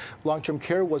facilities. Long-term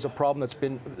care was a problem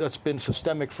that's been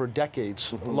systemic for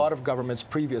decades. A lot of governments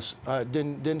previous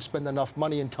didn't spend enough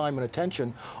money and time and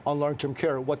attention on long-term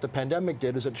care. What the pandemic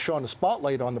did is it shone a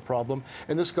spotlight on the problem,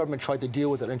 and this government tried to deal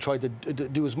with it and tried to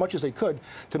do as much as they could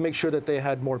to make sure that they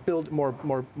had more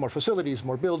facilities,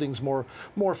 more buildings, more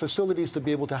facilities to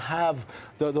be able to have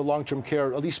the long-term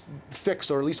care at least fixed,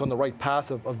 or at least on the right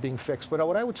path of being fixed. But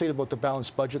what I would say about the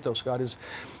balanced budget, though, Scott, is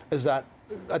that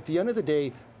at the end of the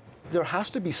day, there has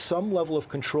to be some level of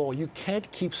control. You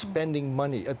can't keep spending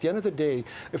money. At the end of the day,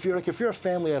 if you're a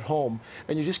family at home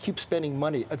and you just keep spending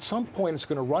money, at some point it's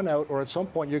going to run out, or at some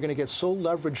point you're going to get so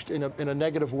leveraged in a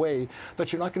negative way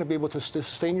that you're not going to be able to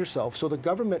sustain yourself. So the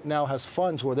government now has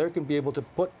funds where they can be able to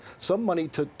put some money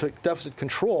to deficit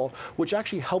control, which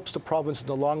actually helps the province in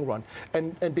the long run.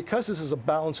 And because this is a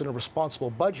balanced and a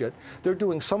responsible budget, they're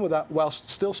doing some of that while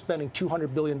still spending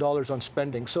 $200 billion on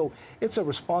spending. So it's a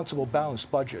responsible,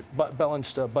 balanced budget.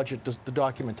 The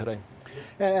document today.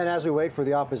 And as we wait for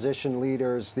the opposition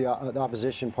leaders, the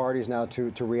opposition parties now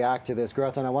to react to this,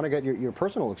 Gurtan, I want to get your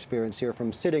personal experience here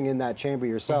from sitting in that chamber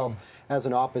yourself as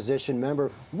an opposition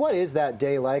member. What is that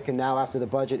day like? And now after the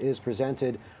budget is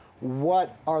presented,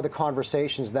 what are the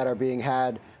conversations that are being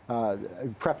had,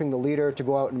 prepping the leader to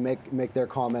go out and make their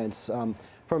comments?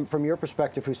 From your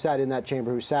perspective, who sat in that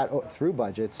chamber, who sat through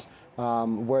budgets,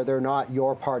 where they're not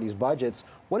your party's budgets,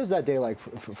 what is that day like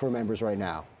for members right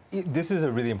now? This is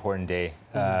a really important day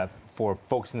for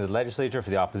folks in the legislature, for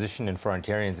the opposition, and for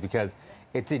Ontarians, because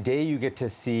it's a day you get to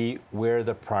see where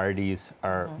the priorities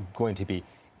are going to be.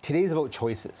 Today's about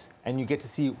choices, and you get to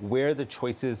see where the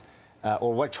choices,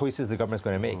 or what choices the government's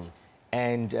going to make.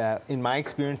 And in my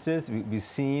experiences, we've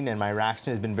seen, and my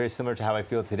reaction has been very similar to how I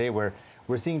feel today, where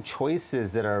we're seeing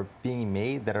choices that are being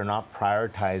made that are not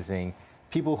prioritizing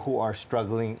people who are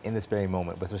struggling in this very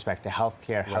moment with respect to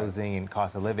healthcare, housing, and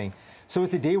cost of living. So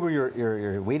it's a day where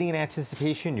you're waiting in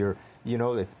anticipation.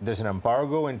 There's an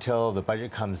embargo until the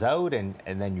budget comes out, and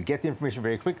then you get the information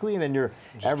very quickly, and then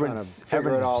everyone's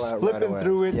flipping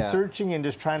through it, searching, and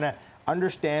just trying to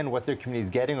understand what their community is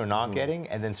getting or not getting,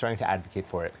 and then starting to advocate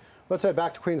for it. Let's head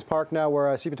back to Queen's Park now, where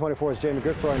CP24's Jamie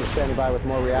Goodfroy is standing by with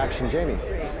more reaction. Jamie.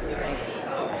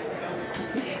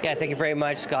 Yeah, thank you very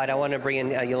much, Scott. I want to bring in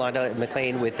Yolanda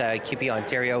McLean with QP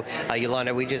Ontario.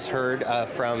 Yolanda, we just heard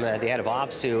from the head of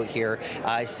OPSEU here.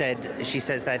 She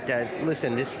says that,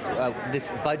 listen,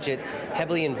 this budget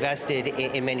heavily invested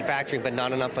in manufacturing, but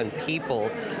not enough on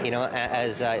people,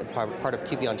 as part of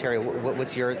QP Ontario.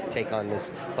 What's your take on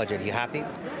this budget? Are you happy?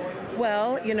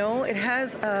 Well, it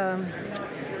has...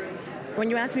 When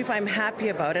you ask me if I'm happy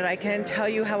about it, I can tell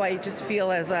you how I just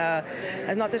feel as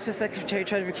not just the Secretary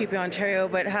Treasurer of QP Ontario,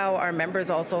 but how our members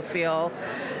also feel.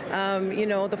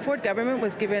 The Ford government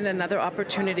was given another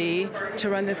opportunity to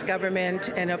run this government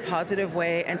in a positive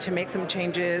way and to make some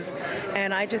changes,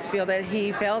 and I just feel that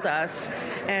he failed us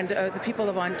and the people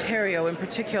of Ontario in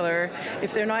particular.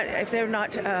 If they're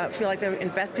not feel like they're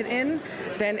invested in,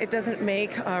 then it doesn't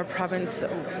make our province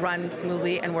run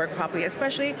smoothly and work properly,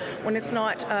 especially when it's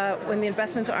not when the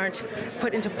investments aren't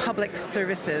put into public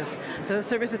services, the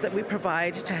services that we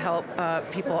provide to help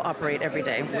people operate every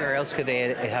day. Where else could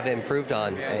they have improved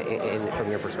on from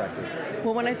your perspective?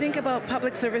 Well, when I think about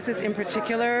public services in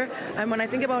particular, and when I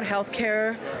think about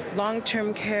healthcare,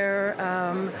 long-term care,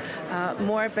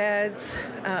 more beds,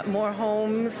 more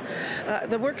homes,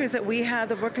 the workers that we have,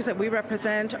 the workers that we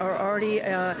represent are already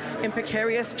in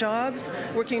precarious jobs,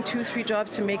 working 2-3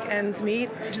 jobs to make ends meet,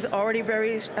 which is already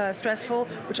very stressful,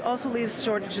 which also leaves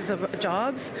shortages of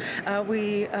jobs.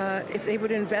 If they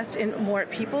would invest in more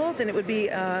people, then it would be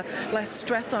less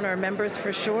stress on our members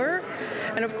for sure.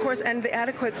 And of course, and the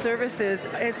adequate services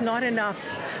is not enough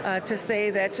to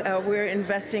say that we're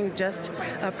investing just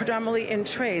predominantly in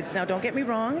trades. Now, don't get me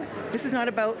wrong, this is not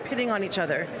about pitting on each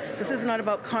other. This is not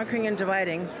about conquering and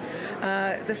dividing.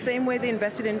 The same way they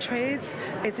invested in trades,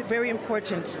 it's very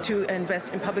important to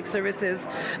invest in public services.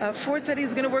 Ford said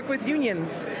he's going to work with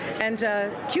unions, and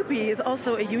CUPE is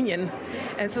also a union,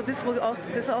 and so this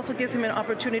also gives him an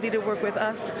opportunity to work with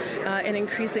us in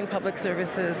increasing public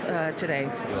services today.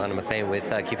 Ilana McLean with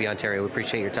CUPE Ontario. We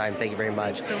appreciate your time. Thank you very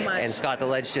much. So much. And Scott, the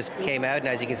ledge just came out, and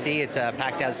as you can see, it's a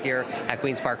packed house here at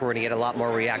Queen's Park. We're going to get a lot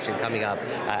more reaction coming up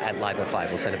at Live at 5.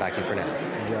 We'll send it back to you for now.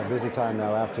 Yeah, busy time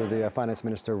now after the finance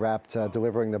minister wrapped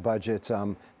delivering the budget.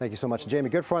 Thank you so much, Jamie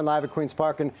Goodfriend, live at Queen's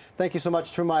Park, and thank you so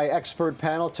much to my expert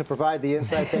panel to provide the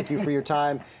insight. Thank you for your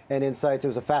time and insight. It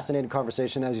was a fascinating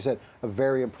conversation. As you said, a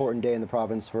very important day in the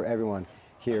province for everyone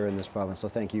here in this province. So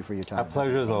thank you for your time. A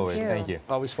pleasure as always. Thank you.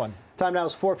 Always fun. Time now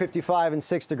is 4:55 and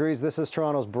 6 degrees. This is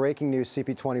Toronto's breaking news,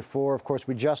 CP24. Of course,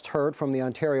 we just heard from the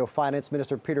Ontario Finance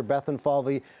Minister, Peter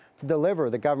Bethlenfalvy, to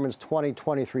deliver the government's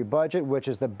 2023 budget, which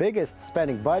is the biggest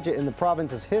spending budget in the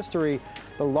province's history.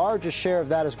 The largest share of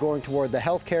that is going toward the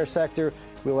healthcare sector.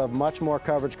 We'll have much more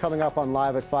coverage coming up on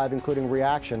Live at 5, including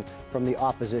reaction from the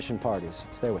opposition parties.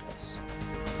 Stay with us.